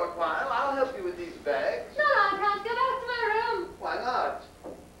for a short while. I'll help you with these bags. No, I can't. Go back to my room. Why not?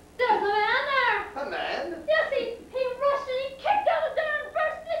 There's a man there. A man? Yes, he rushed and he kicked down the door and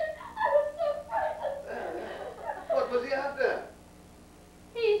burst in. I was so frightened. What was he after?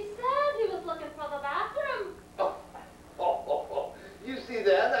 He said he was looking for the bathroom. Oh. You see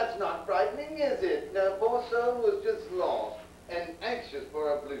there, that's not frightening, is it? No, poor soul was just lost and anxious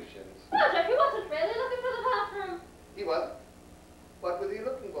for ablutions. Roger, he wasn't really looking for the bathroom. He was? What was he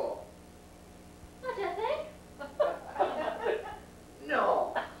looking for? What do you think?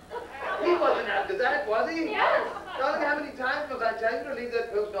 No. He wasn't after that, was he? Yes. Darling, how many times must I tell you to leave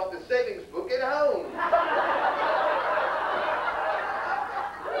that post office savings book at home?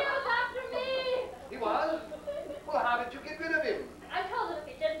 He was after me. He was? Well, how did you get rid of him? I told him if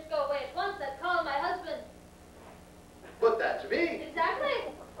he didn't go away at once, I'd call my husband. Put that to me.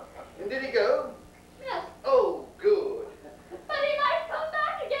 Exactly. And did he go? Yes. Oh, good. But he might come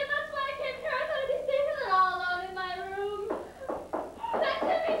back again. That's why I came here. I thought he'd be safer than all alone in my room. That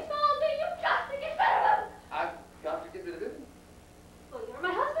Timmy told me you've got to get rid of him. I've got to get rid of him? Well, you're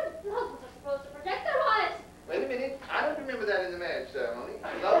my husband. And husbands are supposed to protect their wives. Wait a minute. I don't remember that in the marriage ceremony.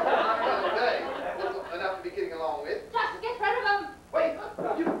 Love was not done today. Little enough to be kidding along with. Just get rid of him. Wait!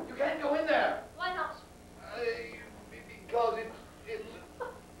 You can't go in there. Why not? Because it's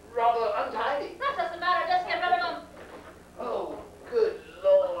rather untidy. That doesn't matter. Just get rid of him. Oh, good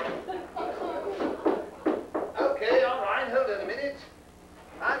Lord. Okay, all right. Hold on a minute.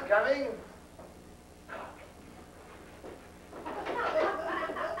 I'm coming.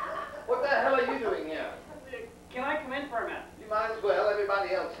 What the hell are you doing here? Can I come in for a minute? You might as well.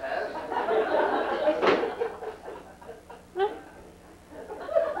 Everybody else has.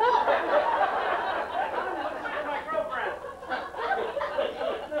 My girlfriend.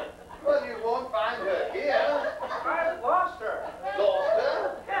 Well, you won't find her here. I lost her. Lost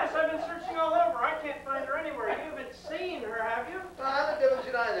her? Yes, I've been searching all over. I can't find her anywhere. You haven't seen her, have you? How the devil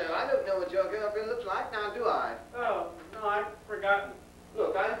should I know? I don't know what your girlfriend looks like, now do I? Oh, no, I've forgotten.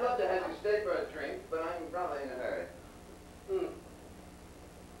 Look, I'd love to have you stay for a drink, but I'm probably in a hurry.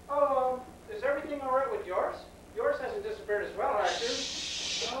 Oh, is everything all right with yours? Yours hasn't disappeared as well, has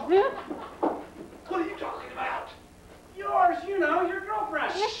it? What are you talking about? Yours, you know, your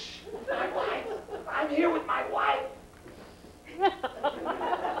girlfriend. My wife?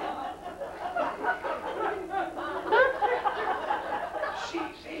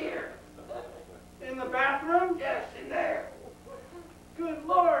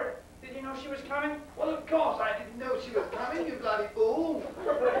 you know she was coming? Well, of course I didn't know she was coming, you bloody fool.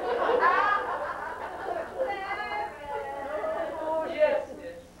 Oh, yes,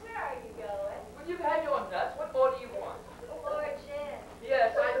 miss. Where are you going? Well, you've had your nuts. What more do you want? Lord Jim.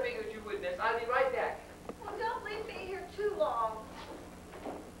 Yes, I figured you would, miss. I'll be right back. Well, don't leave me here too long.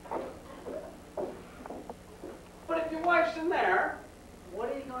 But if your wife's in there, what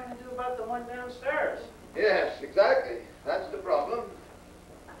are you going to do about the one downstairs? Yes, exactly. That's the problem.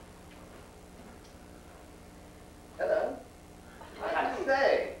 Hello? I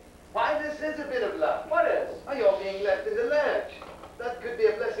say, why this is a bit of luck. What is? Oh, you're being left in the lurch. That could be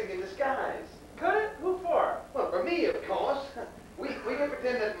a blessing in disguise. Could it? Who for? Well, for me, of course. We can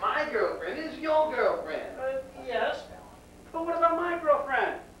pretend that my girlfriend is your girlfriend. Yes. But what about my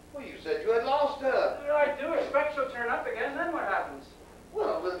girlfriend? Well, you said you had lost her. I do expect she'll turn up again, then what happens?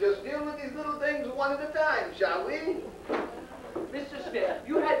 Well, we'll just deal with these little things one at a time, shall we? Mr. Smith,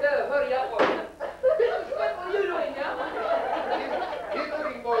 you had better hurry up. Mr. Smith, what are you doing now? He's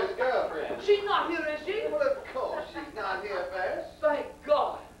looking for his girlfriend. She's not here, is she? Well, of course, she's not here first. Thank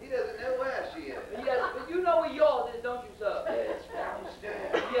God. He doesn't know where she is. Yes, but you know where yours is, don't you, sir? It's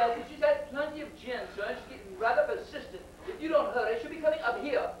downstairs. Yes, and she's had plenty of gin, sir, and she's getting rather persistent. If you don't hurry, she'll be coming up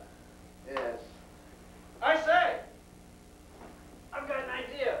here. Yes. I say, I've got an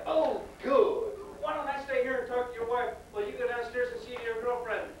idea. Oh, good. Why don't I stay here and talk to your wife while you go downstairs and see your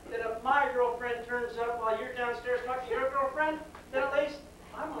girlfriend? Then if my girlfriend turns up while you're downstairs talking to your girlfriend, then at least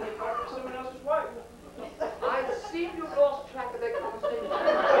I'm only talking to someone else's wife. I seem to have lost track of that conversation. His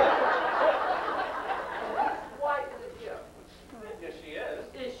wife isn't here. Yes, she is.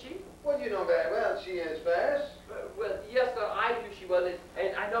 Is she? Well, you know very well she is first. Well, yes, sir, I knew she was,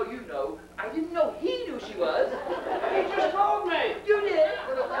 and I know you know. I didn't know he knew she was. He just told me. You did?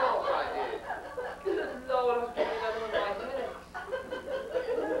 Well, of course I did. Good Lord, I was getting another one of my headaches.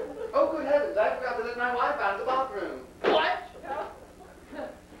 Oh, good heavens, I forgot to let my wife out of the bathroom. What?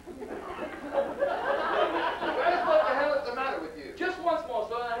 First, what the hell is the matter with you? Just once more,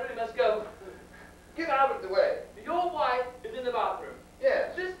 sir, and I really must go. Get out of the way. Your wife is in the bathroom.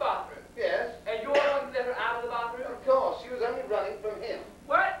 Yes. This bathroom. Yes. And you're the one who let her out of the bathroom? Of course, she was only running from him.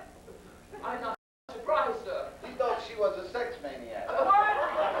 What? I'm not surprised, sir. He thought she was a sex maniac. What?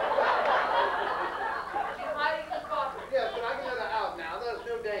 She's hiding in the bathroom. Yes, but I can let her out now. There's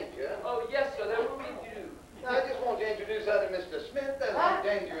no danger. Oh, yes, sir, there will be to do. I just want to introduce her to Mr. Smith. There's no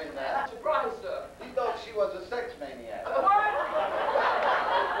danger in that. Surprise, sir. He thought she was a sex maniac. What?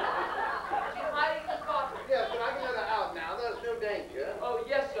 She's hiding in the bathroom. Yes, but I can let her out now. There's no danger. Oh,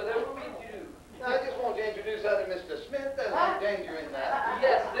 yes, sir, there will be to do. I just want to introduce her to Mr. Smith. There's no danger in that.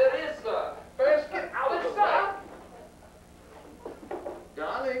 Yes, there is, sir. First, get out of the way. Sir.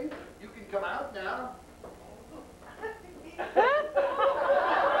 Darling, you can come out now.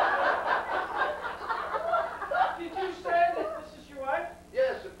 Did you say that this is your wife?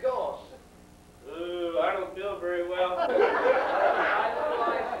 Yes, of course. Ooh, I don't feel very well. I know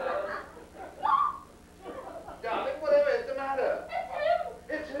why, sir. Darling, whatever is the matter? It's him.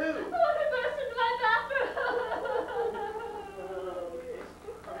 It's who? The one who burst into my bathroom.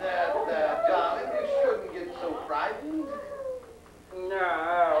 There, darling, you shouldn't get so frightened. No.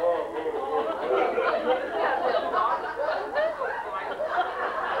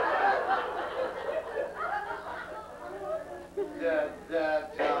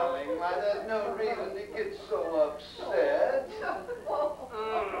 Darling, why, there's no reason to get so upset.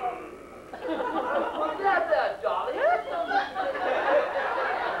 There, darling.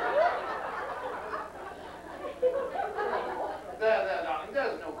 There, darling,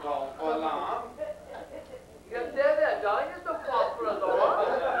 there's no call for alarm. There, darling. There's no call for alarm.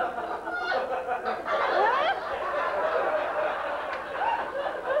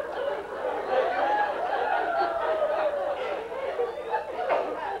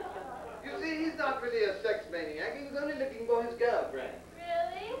 You see, he's not really a sex maniac. He was only looking for his girlfriend.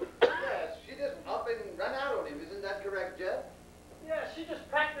 Really? Yes, she just up and run out on him. Isn't that correct, Jeff? Yeah, she just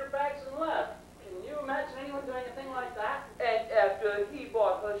packed her bags and left. Can you imagine anyone doing anything like that? And after he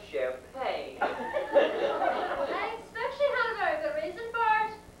bought her champagne. I expect she had a very good reason for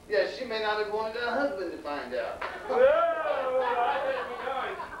it. Yes, she may not have wanted her husband to find out. Whoa, I better be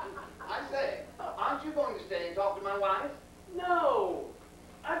going. I say, aren't you going to stay and talk to my wife? No,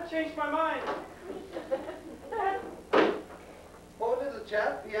 I've changed my mind. Poor little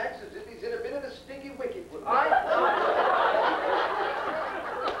chap, he acts as if he's in a bit of a sticky wicket.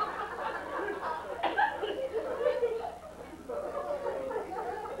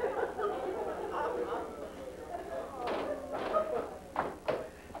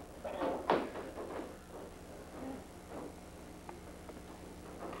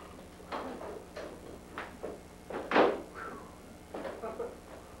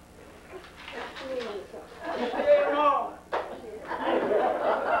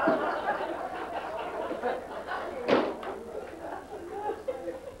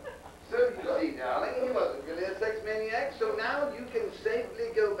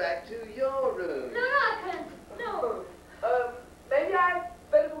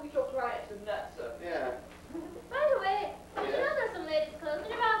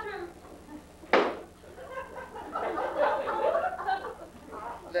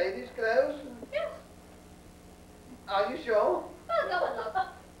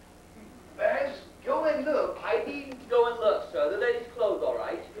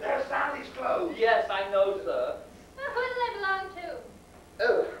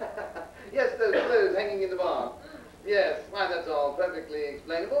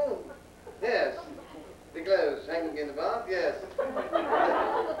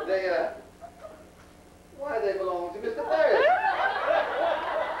 Why, they belong to Mr. Ferris.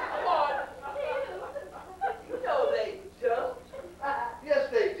 What? No, they don't. Yes,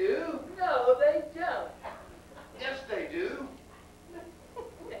 they do. No, they don't. Yes, they do.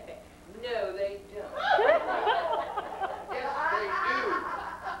 No, they don't. Yes, they do.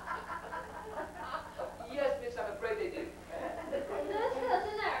 Yes, miss, I'm afraid they do. Those clothes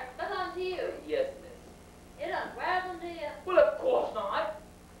in there belong to you. Yes, miss. You don't wear them, do you? Well, of course not.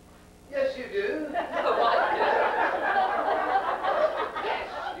 Yes, you do. No, I Yes,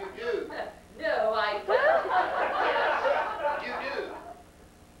 you do. don't. No, I don't. You do.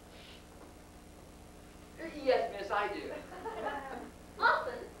 Yes, miss, I do.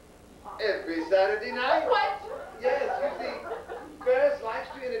 Often. Every Saturday night. What? Yes, you see, Ferris likes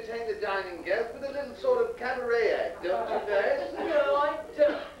to entertain the dining guests with a little sort of cabaret act, don't you, Ferris? No, I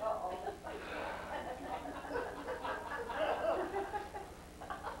don't.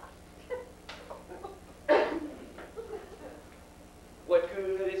 What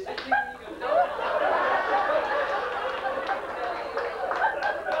good is it to you?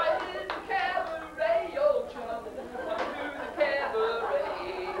 Why did the cabaret, old chum? Come to the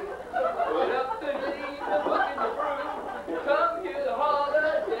cabaret. Put up the name, the book, and the broom. Come here the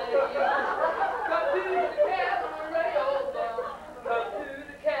holiday. Come to the cabaret, old bum. Come to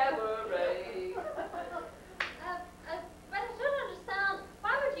the cabaret. But I don't understand.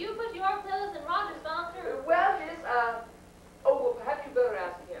 Why would you put your clothes in Roger's bathroom? Well, miss, oh, well, perhaps you better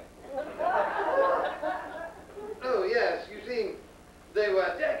ask him. Oh, yes, you see, they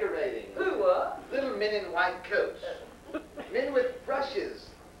were decorating. Who were? Little men in white coats. Men with brushes.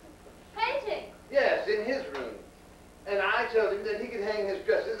 Painting. Yes, in his room. And I told him that he could hang his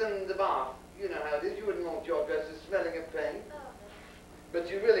dresses in the bath. You know how it is. You wouldn't want your dresses smelling of paint. Oh. But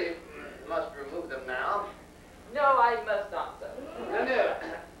you really must remove them now. No, I must not, sir. No.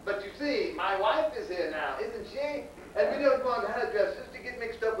 But you see, my wife is here now, isn't she? And we don't want her dresses to get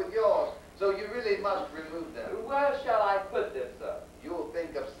mixed up with yours. So you really must remove them. Where shall I put them, sir? You'll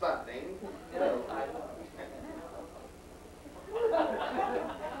think of something. No, I won't.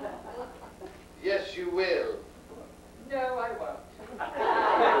 Yes, you will. No, I won't.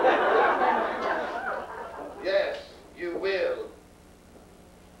 Yes, you will.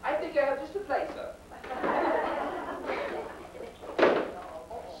 I think I have just a place, sir.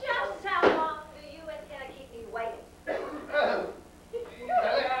 Just how long do you intend to keep me waiting? Oh,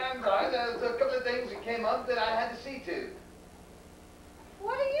 I'm sorry. There's a couple of things that came up that I had to see to.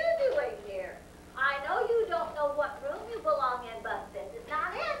 What are you doing here? I know you don't know what room you belong in, but this is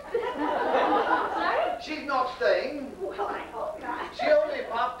not it. Sorry? She's not staying. Well, I hope not. She only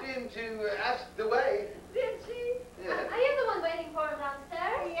popped in to ask the way. Did she? Yeah. Are you the one waiting for him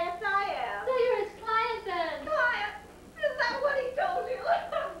downstairs? Yes, I am. So you're his client then? Client? Is that what he told you?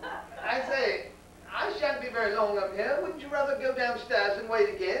 I say, I shan't be very long up here. Wouldn't you rather go downstairs and wait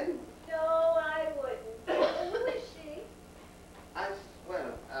again? No, I wouldn't. Who is she?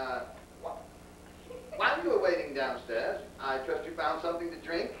 While you were waiting downstairs, I trust you found something to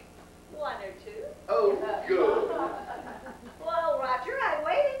drink? One or two. Oh, good. Well, Roger, I'm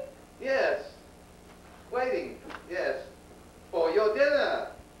waiting. Yes. Waiting, yes. For your dinner.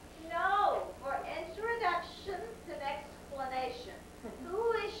 No, for introductions and explanation.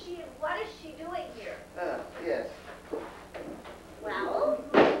 Who is she and what is she doing here? Yes. Well,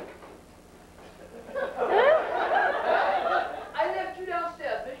 I left you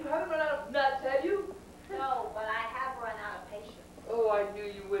downstairs, miss. You haven't run out of nuts, have you? no, but I have run out of patience. Oh, I knew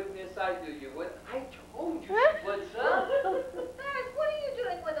you would, miss. I knew you would. I told you she would, sir. Ferris, what are you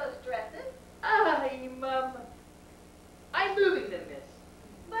doing with those dresses? I'm moving them, miss.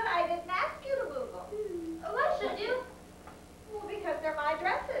 But I didn't ask you to move them. Why should you? Well, because they're my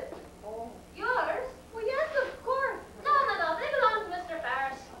dresses. Oh. Yours? Well, yes, of course. No. They belong to Mr.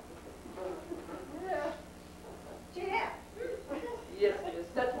 Ferris. Jim. Yes, miss.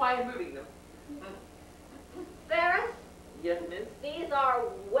 That's why I'm moving them. Ferris, Yes, miss. these are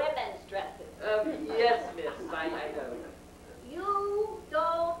women's dresses. Yes, miss. I know. You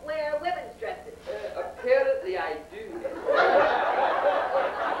don't wear women's dresses. Apparently I do, miss.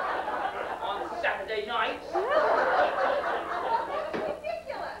 On Saturday nights. That's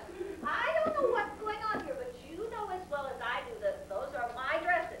ridiculous. I don't know what's going on here, but you know as well as I do that those are my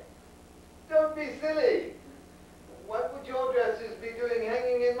dresses. Don't be silly. What would your dresses be doing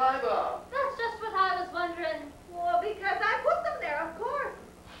hanging in my bar? That's just what I was wondering. Well, because I put them there, of course.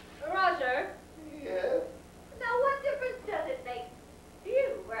 Roger, Yes. Now, what difference does it make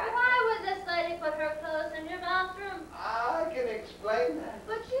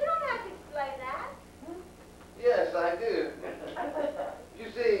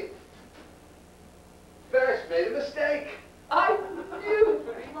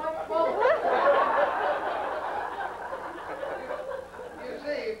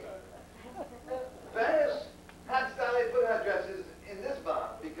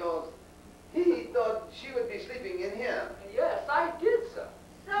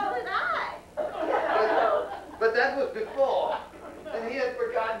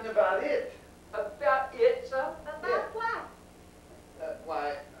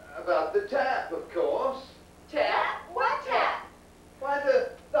about the tap, of course. Tap? What tap? Why,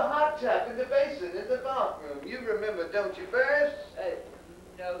 the hot tap in the basin in the bathroom. You remember, don't you, Ferris?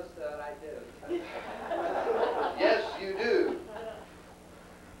 No, sir, I don't. Yes, you do.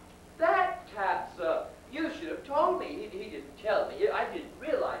 That tap, sir. You should have told me. He didn't tell me. I didn't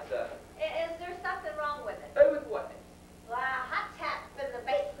realize, sir. Is there something wrong with it? With what, miss? Well, a hot tap in the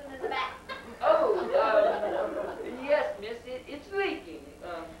basin in the back. Oh, yes, miss. It's leaking.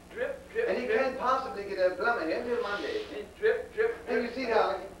 Drip, drip, And he drip. can't possibly get a plumber here until Monday. Drip, drip, And drip. you see,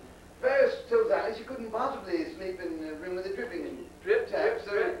 darling, Ferris told Alice you couldn't possibly sleep in the room with a dripping Drip, tap, drip,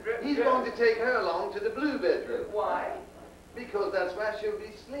 so drip, drip, he's drip. going to take her along to the blue bedroom. Why? Because that's where she'll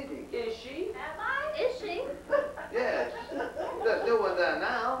be sleeping. Is she? Am I? Is she? Yes. There's no one there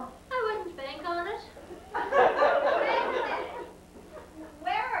now. I wouldn't bank on it. Wait a minute.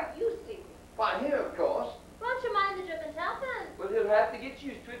 Where are you sleeping? Why, here, of course. Won't you mind the drip and tap then? Well, he'll have to get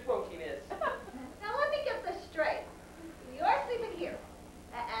used to it, won't he, miss? Now let me get this straight. You're sleeping here,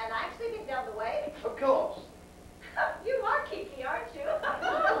 and I'm sleeping down the way. Of course. You are Kiki, aren't you?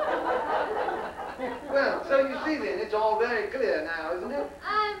 Well, so you see then, it's all very clear now, isn't it?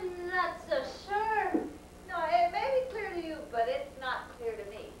 I'm not so sure. No, it may be clear to you, but it's not clear to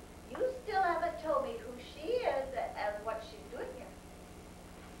me. You still haven't told me who she is and what she's doing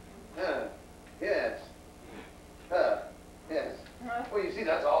here. Her. Yes. Her. Yes. Well, you see,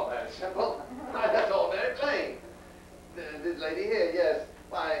 that's all very simple. That's all very plain. This lady here, yes.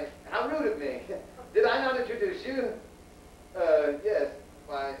 Why, how rude of me. Did I not introduce you? Yes.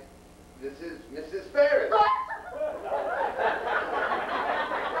 Why, this is Mrs. Ferris.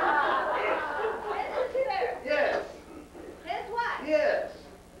 Isn't she there? Yes. His wife? Yes.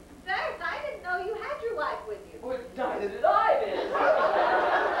 Ferris, I didn't know you had your wife with you. Well, neither did I, miss.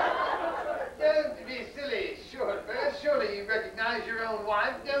 Don't be silly, sure, Ferris. Surely you recognize your own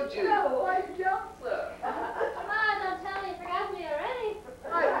wife, don't you? No, I don't, sir. Ah, don't tell me you forgot me already.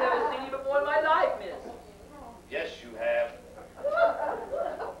 I've never seen you before in my life, miss. Yes, you have.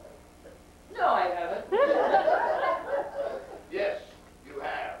 No, I haven't. Yes, you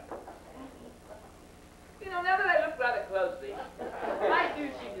have. You know, now that I look rather closely, I do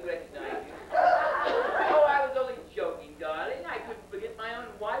seem to recognize you. Oh, I was only joking, darling. I couldn't forget my own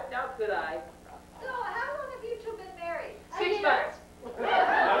wife, now could I? So, how long have you two been married? 6 months. A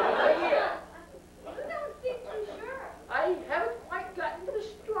year. You don't seem too sure. I haven't quite gotten to the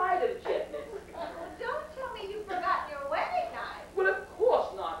stride of it yet, miss. Don't tell me you've forgotten your wedding night. Well, of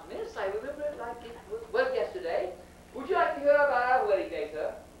course not, miss. I remember it like it was yesterday. Would you like to hear about our wedding day,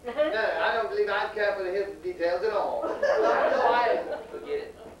 sir? No, I don't believe I'd care for the hidden details at all. No, I won't forget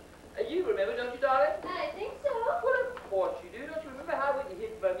it. You remember, don't you, darling? I think so. Well, of course you do. Don't you remember how we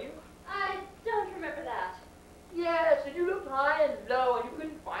hid from you? I don't remember that. Yes, and you looked high and low, and you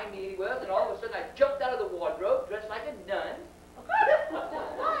couldn't find me anywhere, and all of a sudden I jumped out of the wardrobe, dressed like a nun.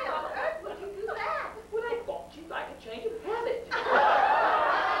 Why on earth would you do that? Well, I thought you'd like a change of habit.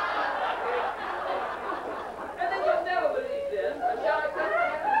 And then you'll never believe this. Shall I tell you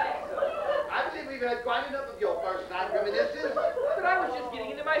what happened next, sir? I believe we've had quite enough of your first-time reminiscences. But I was just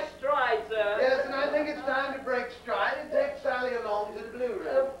getting into my stride, sir. Yes, and I think it's time to break stride and take Sally along to the blue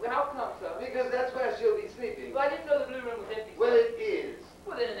room. How come, sir? Because that's where she'll be sleeping. Well, I didn't know the blue room was empty, sir. Well, it is.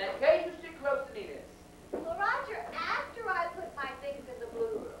 Well, then in that case, you stick close to me, miss. Well, Roger, after I put my things in the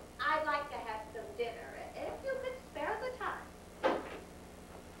blue room, I'd like to have some dinner, if you could spare the time.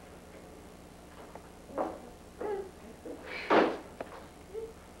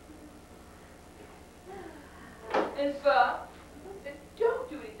 And, sir, don't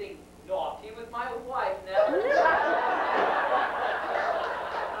do anything naughty with my wife now.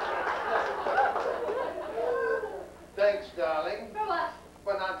 Thanks, darling. For what?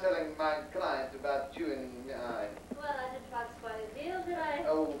 For not telling my client about you and I. Well, I didn't try to spoil the deal, did I?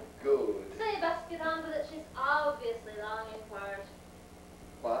 Oh, good. So you best get on with it. She's obviously longing for it.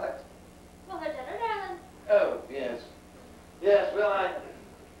 What? Well, her dinner, darling. Oh, yes. Yes, well,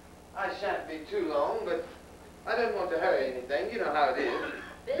 I shan't be too long, but I don't want to hurry anything. You know how it is.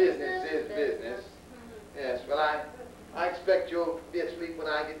 Business is business. Yes, well, I expect you'll be asleep when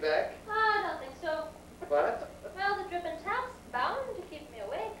I get back. I don't think so. What? Well, the drip and tap's bound to keep me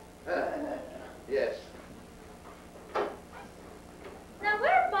awake. Yes. Now,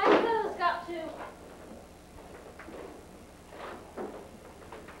 where have my clothes got to?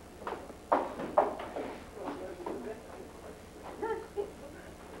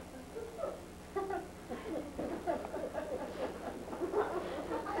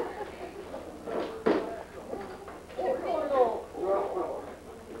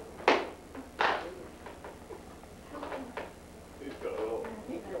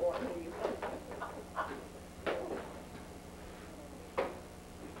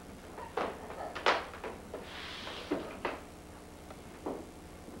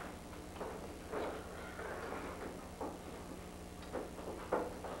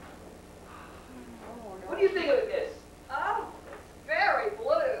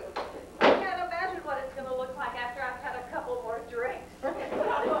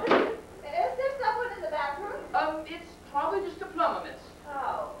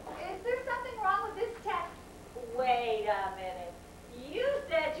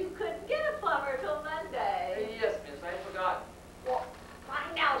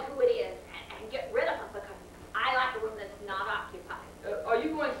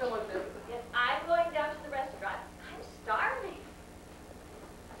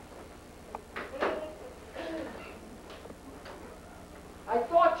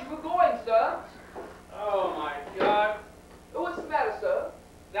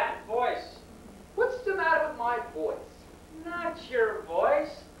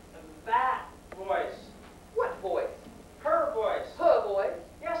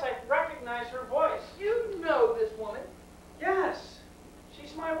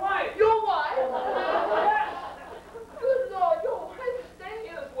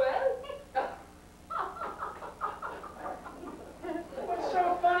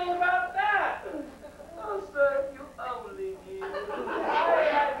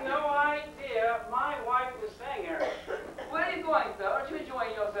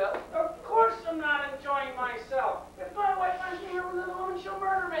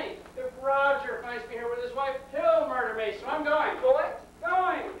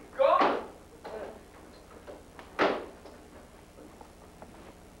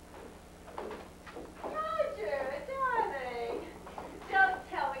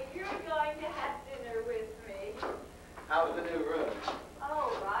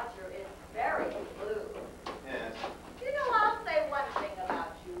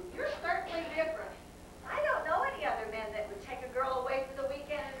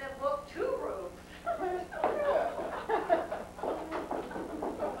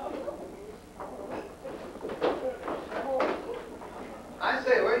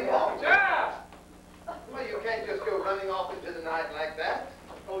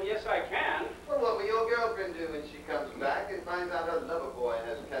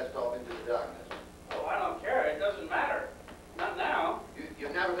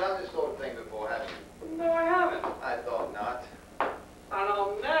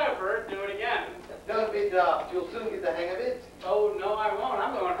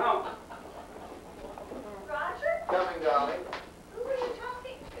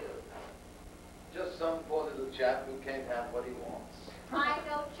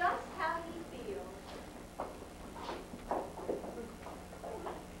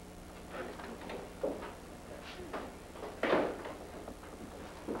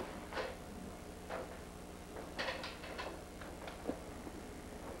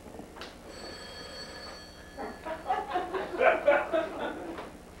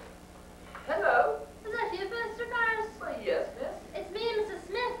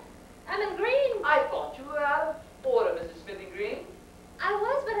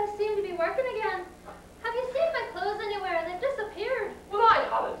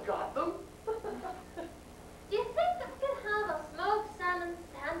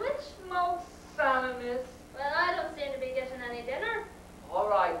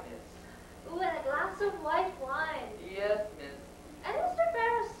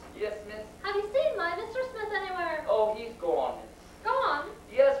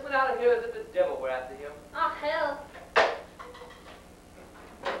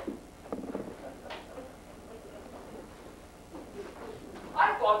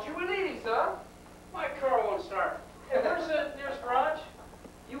 thought you were leaving, sir. My car won't start. Hey, where's the nearest garage?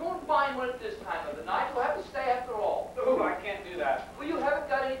 You won't find one at this time of the night. You'll have to stay after all. Oh, I can't do that. Well, you haven't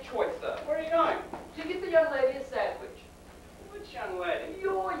got any choice, sir. Where are you going? To get the young lady a sandwich. Which young lady?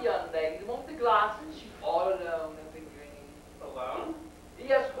 Your young lady, the one with the glasses, she's all alone and been drinking. Alone?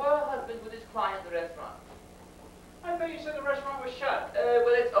 Yes, her husband with his client in the restaurant. I thought you said the restaurant was shut.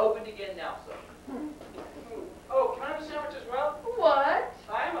 Well, it's opened again now, sir. Oh, can I have a sandwich as well? What?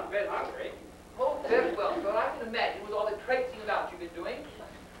 I am a bit hungry. Oh, very well, sir. I can imagine with all the traipsing about you've been doing.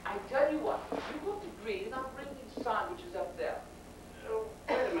 I tell you what, you go to Green and I'll bring these sandwiches up there. Oh,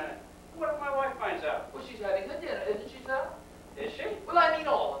 wait a minute. What if my wife finds out? Well, she's having her dinner, isn't she, sir? Is she? Well, I mean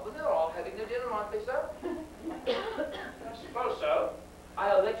all of them. They're all having their dinner, aren't they, sir? I suppose so.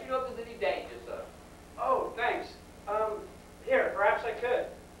 I'll let you know if there's any danger, sir. Oh, thanks. Here, perhaps I could.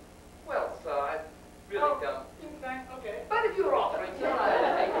 Well, sir, I really don't. Okay. But if you're offering, sir,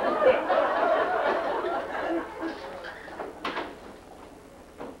 I'll take it.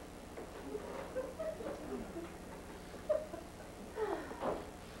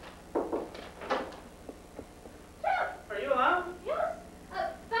 Are you alone? Yes.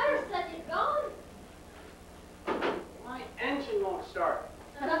 Ferris said you'd gone. My engine won't start.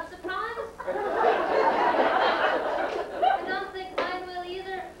 I'm not surprised. I don't think mine will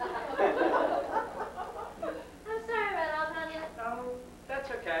either. I'm sorry, Red, I'll tell you. Oh, that's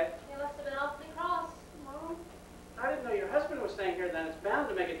okay. You must have been awfully cross. Well, I didn't know your husband was staying here then. It's bound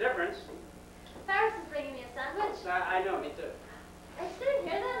to make a difference. Ferris is bringing me a sandwich. I know, me too. Are you sitting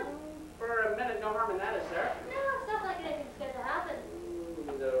here then? For a minute, no harm in that, is there? No, it's not like anything's going to happen.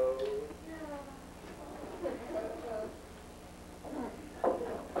 No.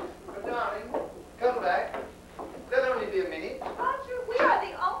 Darling, come back. There'll only be a minute. Roger, we are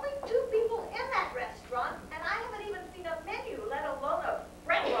the only two people in that restaurant, and I haven't even seen a menu, let alone a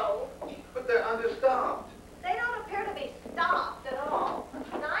bread roll. But they're understaffed. They don't appear to be stopped at all.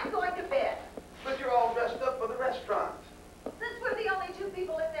 And I'm going to bed. But you're all dressed up for the restaurant. Since we're the only two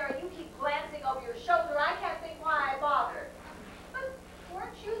people in there and you keep glancing over your shoulder, I can't think why I bothered. But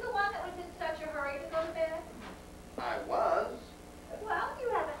weren't you the one that was in such a hurry to go to bed? I was. Well, you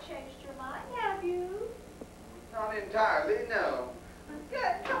haven't changed your mind, have you? Not entirely, no.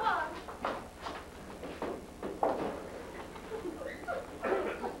 Good, come on.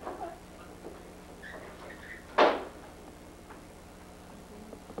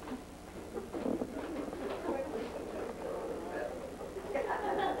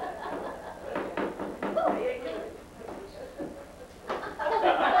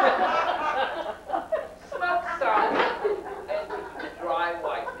 Smoke sun and dry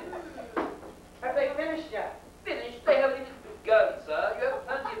whiteness. Have they finished yet? Finished? They haven't even begun, sir. You have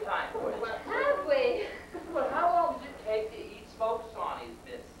plenty of time for it. Have we? Well, how long does it take to eat smoked sarnies,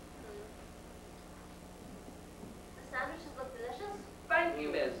 miss? The sandwiches look delicious. Thank you,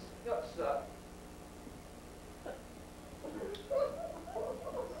 miss. Yes, sir.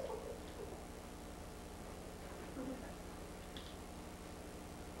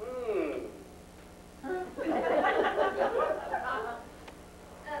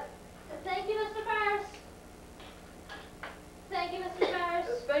 Thank you, Mr. Ferris. Thank you, Mr.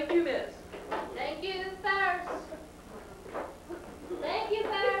 Ferris. Thank you, miss. Thank you, Ferris. Thank you,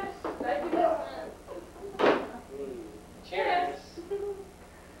 Ferris. Thank you, miss. Cheers.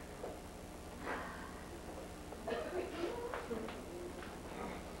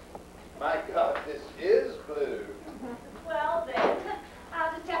 My God, this is blue. Well then,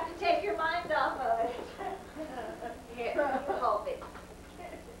 I'll just have to take your mind off of it. Here, you hold it.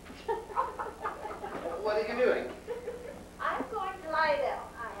 What are you doing? I'm going to lie down.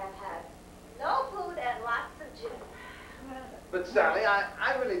 I have had no food and lots of gin. But Sally,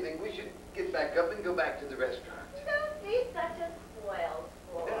 I really think we should get back up and go back to the restaurant. Don't be such a spoiled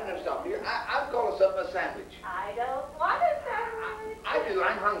No, boy. no, stop here. I'll call us up a sandwich. I don't want a sandwich. I do.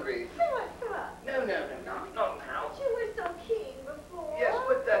 I'm hungry. Come on, come on. No, not now. But you were so keen before. Yes,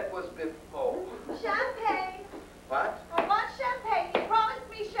 but that was before. Champagne. What? I want champagne. You promised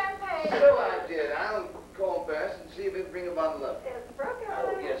me champagne. So I did. I'll call Paris and see if he'll bring a bottle up. It's broken.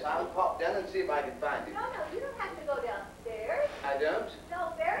 Oh, yes, I'll pop down and see if I can find it. No, you don't have to go downstairs. I don't?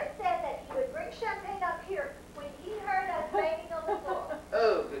 No, Barrett said that he would bring champagne up here when he heard us banging on the floor.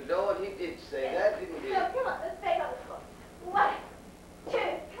 Oh, good Lord, he did say that, didn't he? So, come on, let's bang on the floor. 1, 2,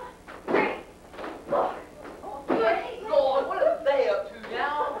 come on.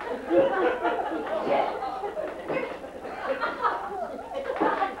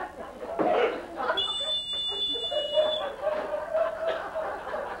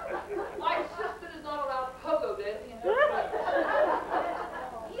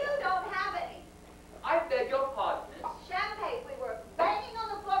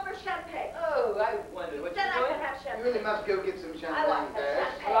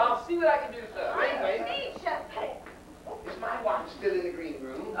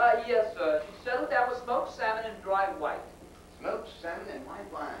 Yes, sir. She settled down with smoked salmon and dry white. Smoked salmon and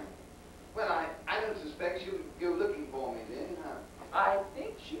white wine. Well, I don't suspect she would go looking for me then, huh? I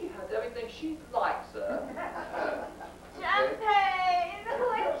think she has everything she'd like, sir. Champagne!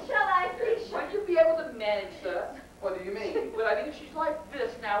 When shall I see Will you be able to manage, sir? What do you mean? Well, I mean, if she's like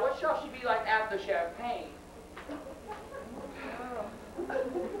this now, what shall she be like after champagne?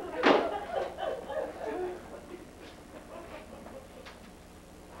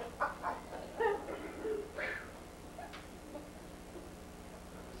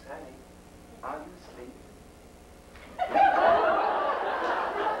 Sally, are you asleep?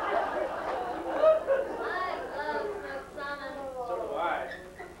 I love smoked salmon. So do I.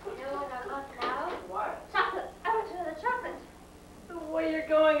 You know what I want now? What? Chocolate. I want to know the chocolate. The way you're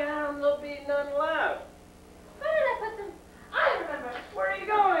going out, there'll be none left. Where did I put them? I remember. Where are you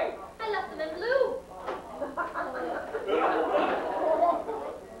going? I left them in blue.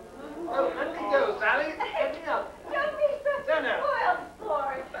 Oh, let me go, Sally. Let me out. Don't be such No, a no. spoiled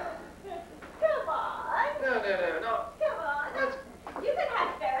sport. Come on. No. Come on. You can have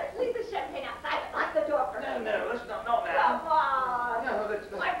Ferris. Leave the champagne outside and lock the door for her. No, let's not now. Come on. No, let's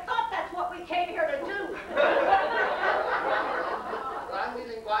I thought that's what we came here to do. I'm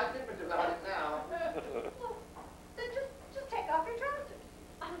feeling quite different about it now. Then just take off your trousers.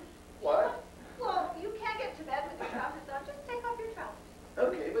 What? Well, you can't get to bed with your trousers on. Just take off your trousers.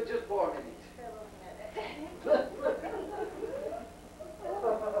 Okay, but just for a minute.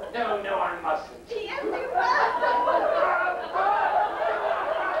 No, I mustn't. Yes, you must.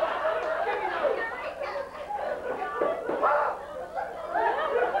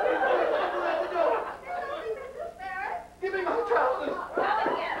 Give me my trousers. Oh my God.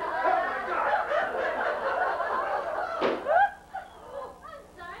 I'm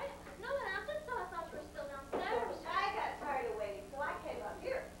sorry. No one answered, so I thought you were still downstairs. I got tired of waiting, so I came up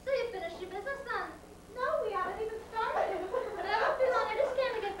here. So you finished your business then? No, we haven't even started. But I won't be long. I just came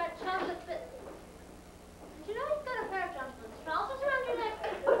to get my chocolate bit. Did you know you've got a pair of gentlemen's trousers around your neck?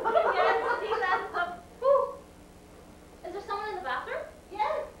 Yes, he left them. Who? Is there someone in the bathroom?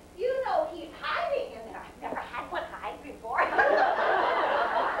 Yes, you know he's hiding in there. I've never had one hide before. What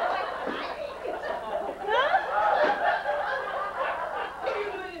are you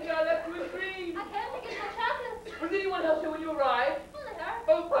doing in here? I left you in green. I came to get my chocolates. Was anyone else here when you arrived? Only her.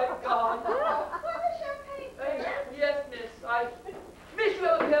 Oh, my God. For the champagne. Yes, miss. Miss, you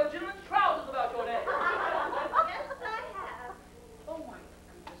have a pair of gentlemen's trousers about your neck. Yes, I have. Oh, my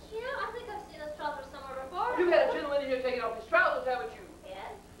goodness. You know, I think I've seen those trousers somewhere before. You've had a gentleman in here taking off his trousers, haven't you?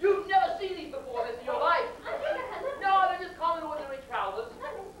 Yes. You've never seen these before, miss, in your life. I think I had them. No, they're just common ordinary trousers.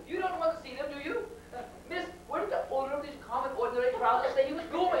 You don't want to see them, do you? Miss, where did the owner of these common ordinary trousers say he was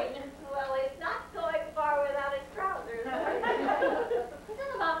going? Well, he's not going far without his trousers. He's in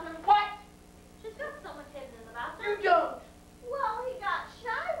the bathroom. What? She's got someone hidden in the You bathroom. don't. Well, he got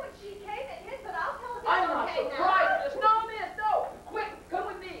shy when she came and hid, but I'll tell him I'm it's not okay surprised, now. miss. No, miss, no. Quick, come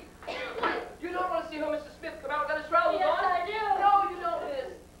with me. You don't want to see how Mr. Smith come out without his trousers Yes, on? I do. No, you don't,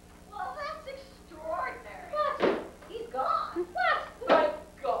 miss. Well, that's extraordinary. What? He's gone. What? My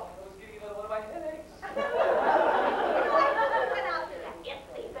God, I was getting another one of my headaches. He went out to that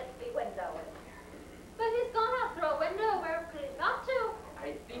itsy-bitsy window. But he's gone out through a window. Where could he got to?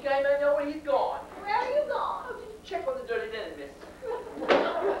 I think I may know where he's gone. Where are you gone? Oh, just check on the dirty linen, miss.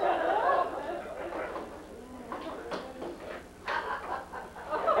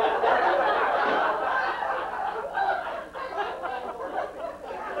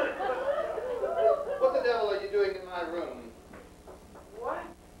 What the devil are you doing in my room? What?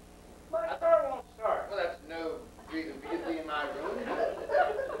 My car won't start. Well, that's no reason for you to be in my room.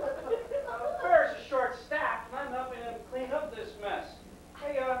 Fair's a short staff, and I'm helping him clean up this mess.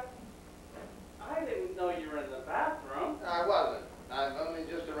 Hey, I didn't know you were in the bathroom. I wasn't. I've only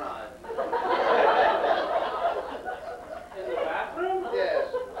just arrived. In the bathroom? Yes,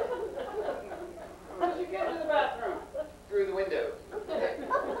 How did you get to the bathroom? through the window. Is that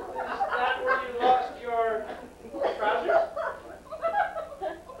where you lost your trousers?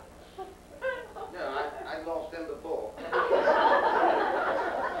 No, I lost them before.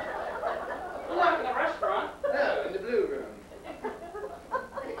 Not in the restaurant. No, in the blue room.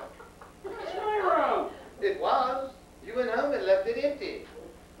 It's my room. It was. You went home and left it empty.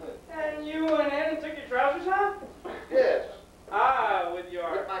 And you went in and took your trousers off? Yes, Ah, with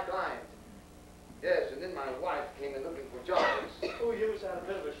your... with my client. Yes, and then my wife came in looking for jobs. Oh, you was had a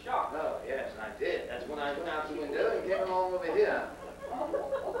bit of a shock. Oh, yes, I did. That's when I went out the window and came along over here.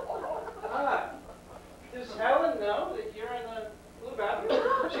 Ah. Does Helen know that you're in the blue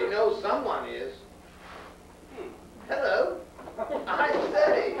bathroom? She knows someone is. Hmm. Hello. I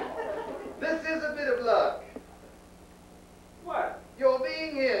say.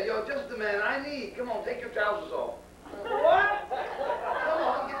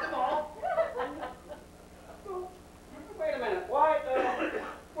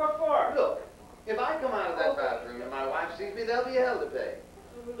 be hell to pay.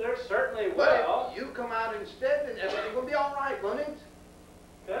 There certainly will. Well, you come out instead, and everything will be all right, won't it?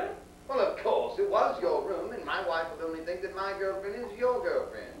 Good. Well, of course, it was your room, and my wife will only think that my girlfriend is your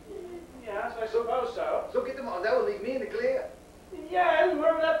girlfriend. Yes, I suppose so. So get them on. That will leave me in the clear. Yeah, and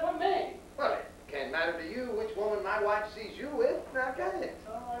where would that put me? Well, it can't matter to you which woman my wife sees you with, now can it?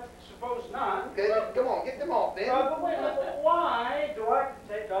 I suppose not. Okay, then come on, get them off then. But wait a minute, why do I have to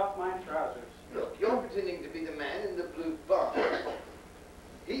take off my trousers? Look, you're pretending to be the man in the blue barn.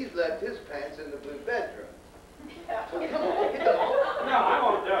 He's left his pants in the blue bedroom. So come on, get them off. No, I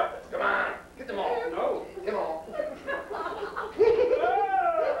won't do it. Come on, get them off. No. Come on.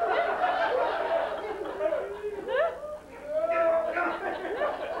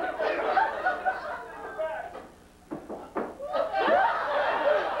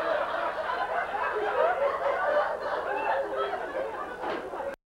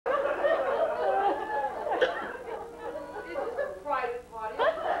 Is this a private party?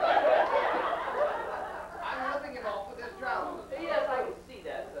 I'm helping him off with his trousers. Yes, I can see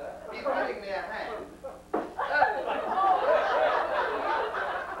that, sir. He's giving me a hand.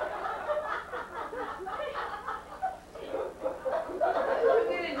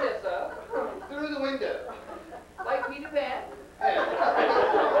 Get in here, sir. Through the window. Like Peter Pan. Yeah.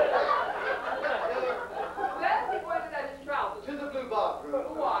 Where's he pointed at his trousers? To the blue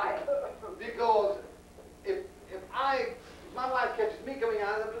bathroom. Why? Because if my wife catches me coming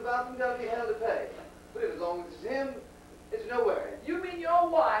out of the blue bathroom, there'll be hell to pay. But as long as it's him, it's no worry. You mean your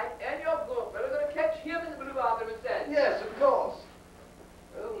wife and your girlfriend are going to catch him in the blue bathroom instead? Yes, of course.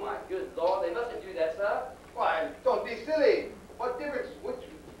 Oh, my good Lord, they mustn't do that, sir. Why, don't be silly. What difference? Which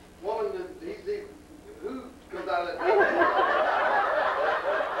woman does he see? Who goes out of Come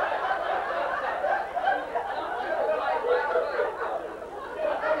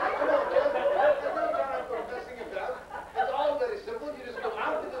on, Jeff. There's no time for messing about. It's all very simple. You just go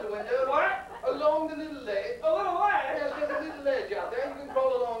out into the window. What? Along the little ledge. A little ledge? Yes, there's a little ledge out there. You can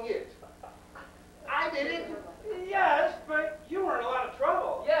crawl along it. I did it. Yes, but you were in a lot of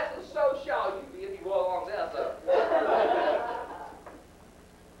trouble. Yes, and so shall you be if you go along there, sir.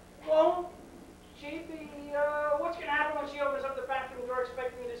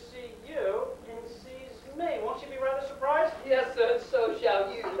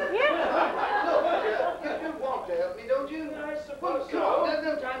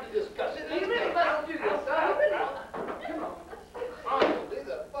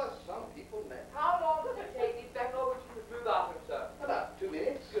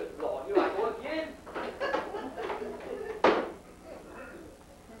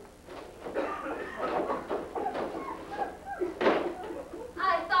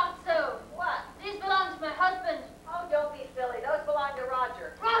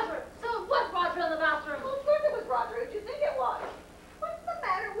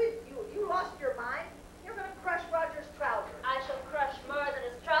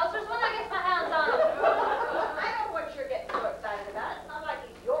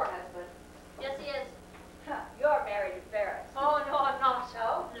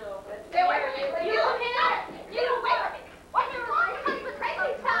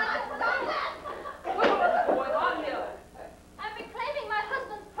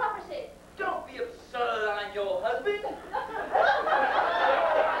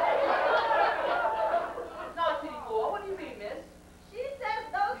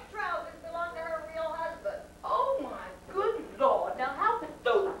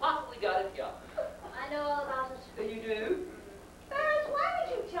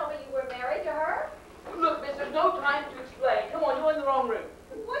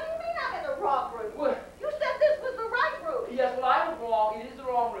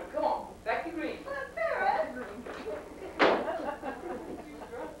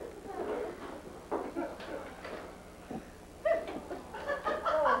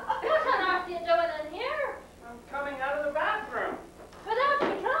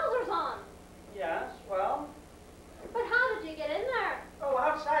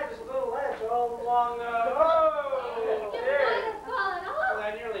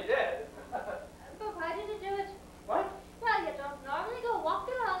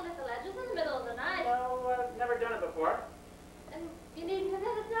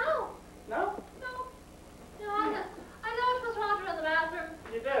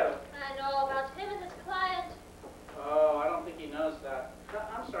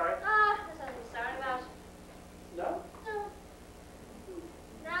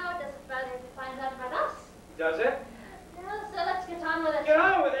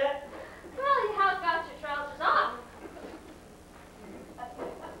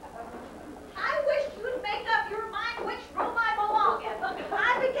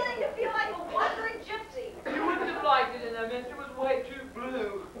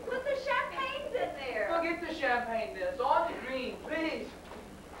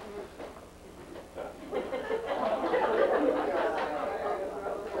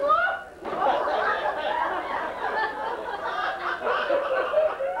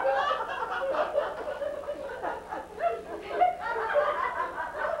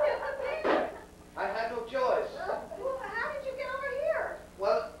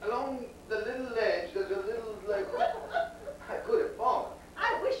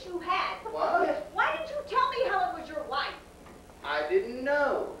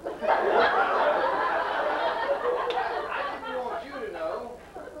 I didn't want you to know.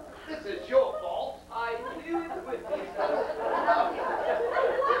 This is your fault. I knew it would be, sir.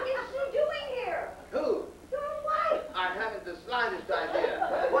 What is she doing here? Who? Your wife. I haven't the slightest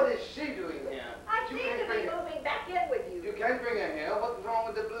idea. What is she doing here? I You seem can't to be bring her. moving back in with you. You can't bring her here. What's wrong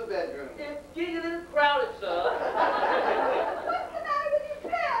with the blue bedroom? It's getting a little crowded, sir. What's the matter with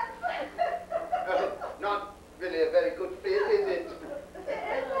your pants? Not really a very good fit, is it? Is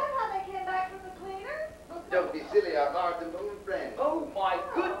that how they came back from the cleaner? Don't be silly. I borrowed them from a friend. Oh, my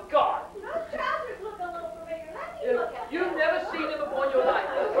good God. Those trousers look a little familiar. Let me look at them. You've never seen them before in your life.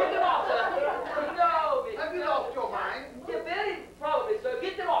 Get them off, sir. No, miss. Have you lost your mind? Yeah, very probably, sir.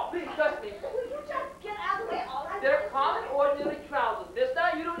 Get them off, please. Trust me. Will you just get out of the way? All I They're common, ordinary trousers, miss.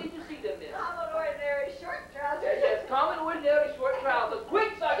 Now, you don't need to see them, miss. common ordinary short trousers. Yes, common, ordinary, short trousers.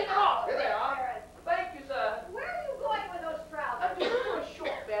 Quick, sir. Get them off. Here they are. Thank you, sir. Where are you going with those trousers? I'm just for a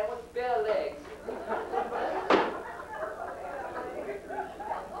short man with bare legs.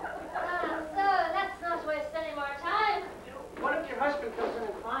 So, let's not waste any more time. What if your husband comes in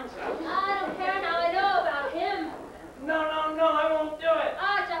and finds out? I don't care now. I know about him. No, no, no, I won't do it.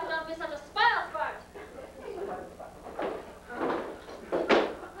 Ah, Jeff, don't be such a spoiled sport.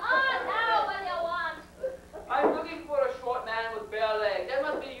 Ah, now what do you want? I'm looking for a short man with bare legs. That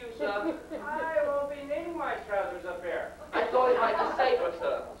must be you, sir. I won't be needing my trousers up here. I thought it might be safer,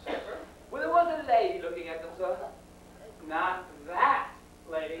 sir. Well, there was a lady looking at them, sir. Not that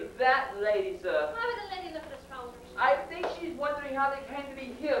lady. That lady, sir. Why would the lady look at his trousers? I think she's wondering how they came to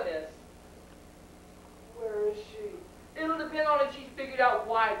be here, miss. Where is she? It'll depend on if she's figured out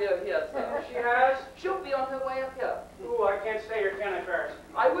why they're here, sir. She has? She'll be on her way up here. Ooh, I can't stay here, can I, Ferris?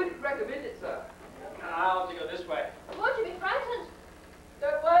 I wouldn't recommend it, sir. I'll have to go this way. Won't you be frightened?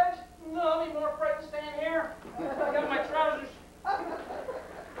 That legs? No, I'll be more afraid to stand here. I got my trousers. No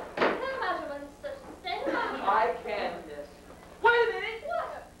matter when such a state of mind. I can, miss. Wait a minute!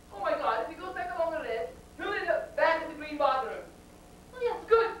 What? Oh my God, if he goes back along the ledge, he'll end up back in the green bathroom. Well, yes.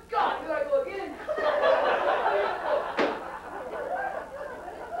 Good God, here I go again.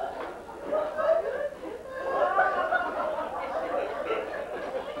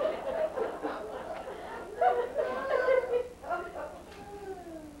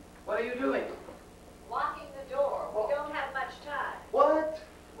 What are you doing? Locking the door. We don't have much time. What?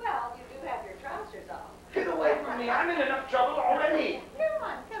 Well, you do have your trousers on. Get away from me. I'm in enough trouble already. Come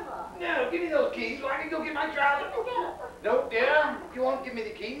on, come on. No, give me those keys so I can go get my trousers. No, dear. You won't give me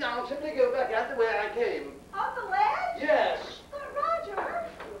the keys. I'll simply go back out the way I came. On the ledge? Yes. But Roger.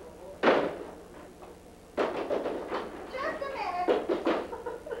 Just a minute.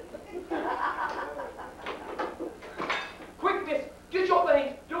 Quick, miss, get your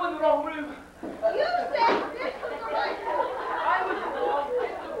things. You're in the wrong room. You said this was the right room. I was wrong.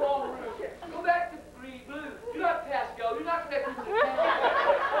 It's the wrong room. Go back to green blue. You're not Pascal. You're not connected to the town.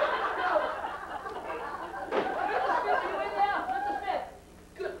 Mr. Smith, are you in there? Mr. Smith.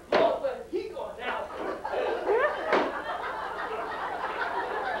 Good Lord, where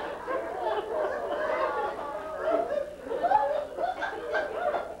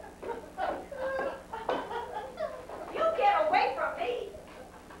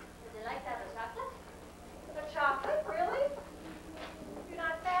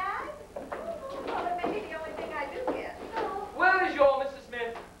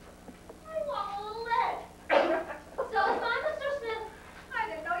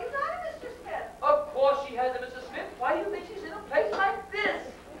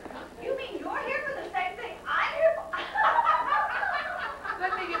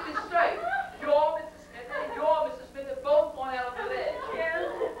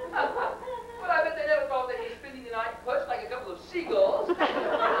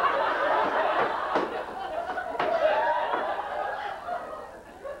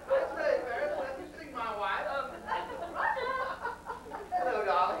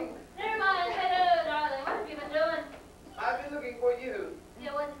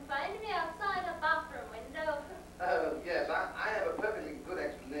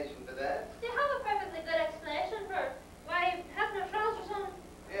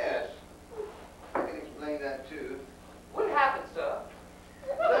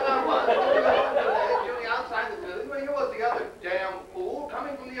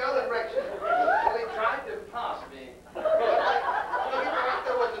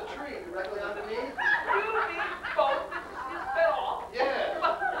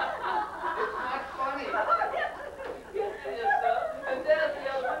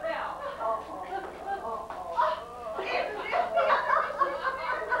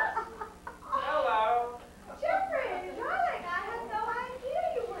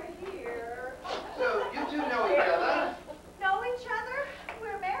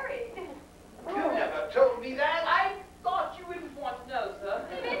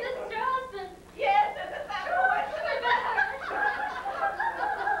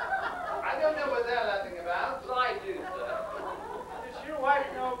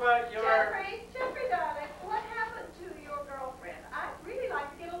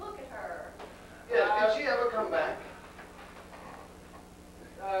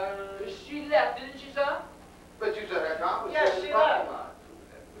left, didn't she, sir? But you said her car was Yes, still in she the parking left. lot.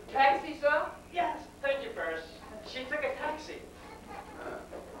 Taxi, sir? Yes, thank you, Ferris. She took a taxi.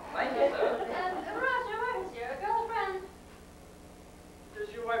 Thank you, sir. Roger, where is your girlfriend? Does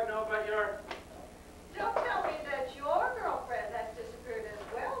your wife know about your... Don't tell me that your girlfriend has disappeared as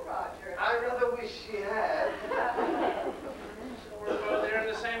well, Roger. I rather wish she had. So we're both here in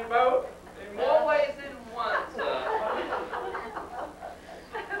the same boat? In more ways than one, sir.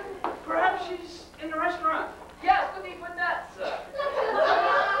 Perhaps she's in the restaurant. Yes, looking for nuts, sir.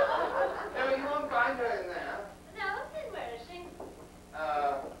 No, you won't find her in there. No, then where is she?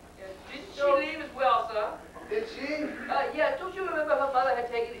 Didn't she leave as well, sir? Did she? Yes, don't you remember her mother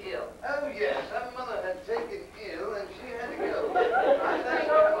had taken ill? Oh, yes. Her mother had taken ill and she had to go. That's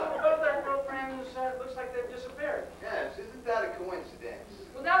So all. both our girlfriends looks like they've disappeared. Yes, isn't that a coincidence?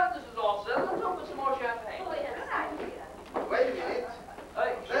 Well, now that this is all settled, let's open some more champagne. Oh, yes. Good idea. Wait a minute.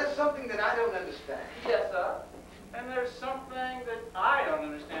 There's something that I don't understand. Yes, sir. And there's something that I don't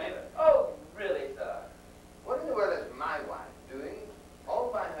understand either. Oh, really, sir? What in the world is my wife doing all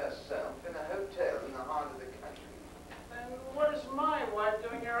by herself in a hotel in the heart of the country? And what is my wife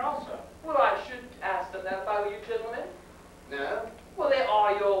doing here also? Well, I shouldn't ask them that if I were you gentlemen. No? Well, they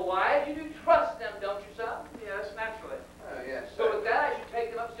are your wives. You do trust them, don't you, sir? Yes, naturally. Oh, yes. So with that, I should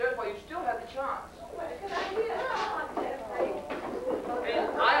take them upstairs while you still have the chance. What a good idea. Come on, Jeffrey. And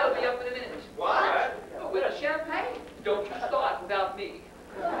I'll be up in a minute. What? With the champagne. Don't you start without me.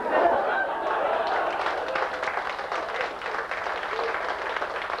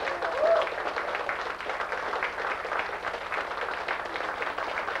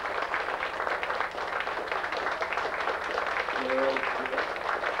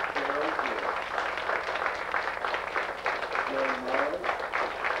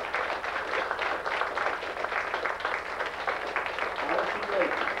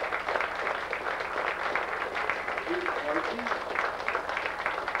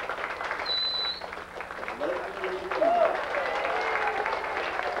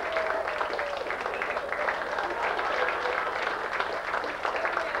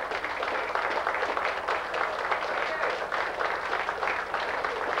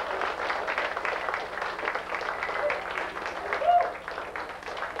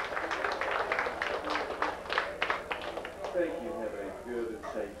 Thank you, have a good and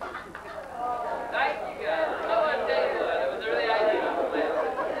safe. Thank you, guys. No, I tell you what, it was a really ideal plan.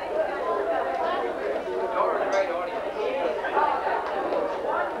 You're a great audience.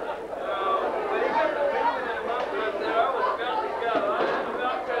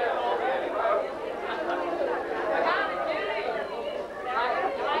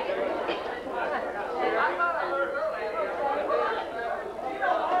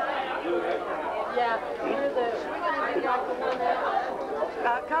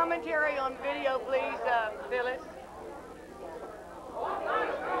 Commentary on video, please, Phyllis.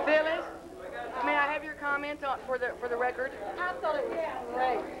 Phyllis, may I have your comment on for the record? I thought it was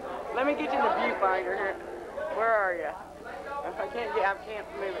great. Let me get you in the viewfinder here. Where are you? I can't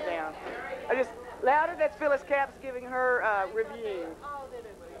move it down. Louder. That's Phyllis Capps giving her review. Oh, they did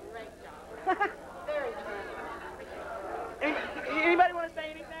a great job. Very funny. Anybody want to say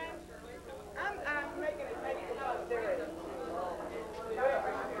anything? I'm making it serious.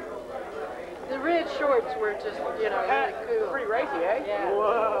 The red shorts were just, you know, really cool. Pretty racy, eh? Yeah.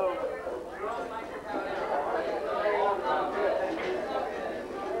 Whoa.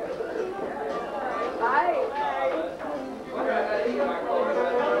 Hi.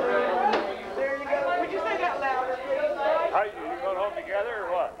 There you go. Would you say that louder, please? How you going home together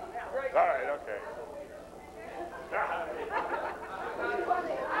or what? All right, okay.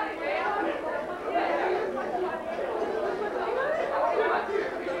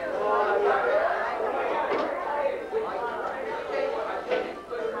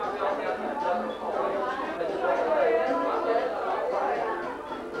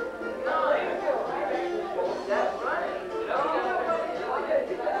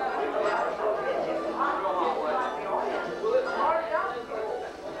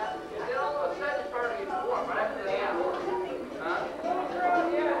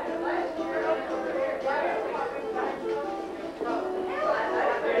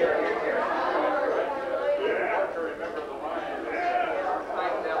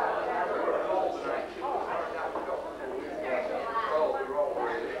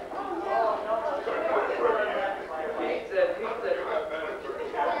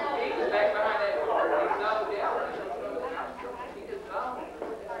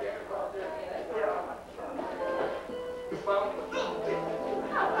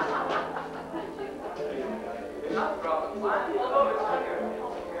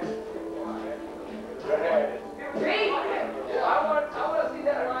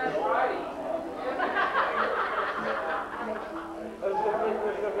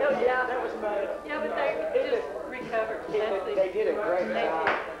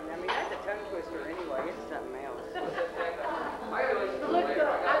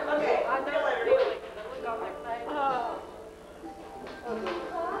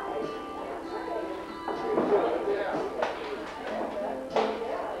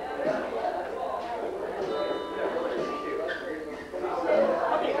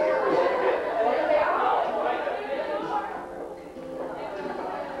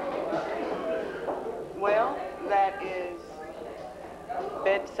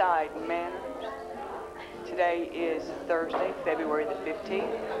 Bedside Manners. Today is Thursday, February the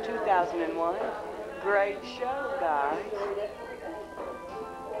 15th, 2001. Great show, guys.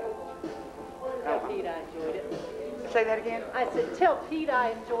 Tell Pete I enjoyed it. Say that again? I said, tell Pete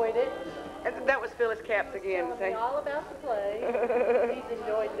I enjoyed it. And that was Phyllis Capps again. Telling me all about the play. He's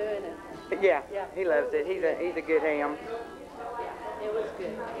enjoyed doing it. Yeah, Yeah. he loves it. He's a good ham. It was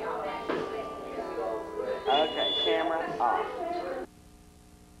good. Okay, camera off.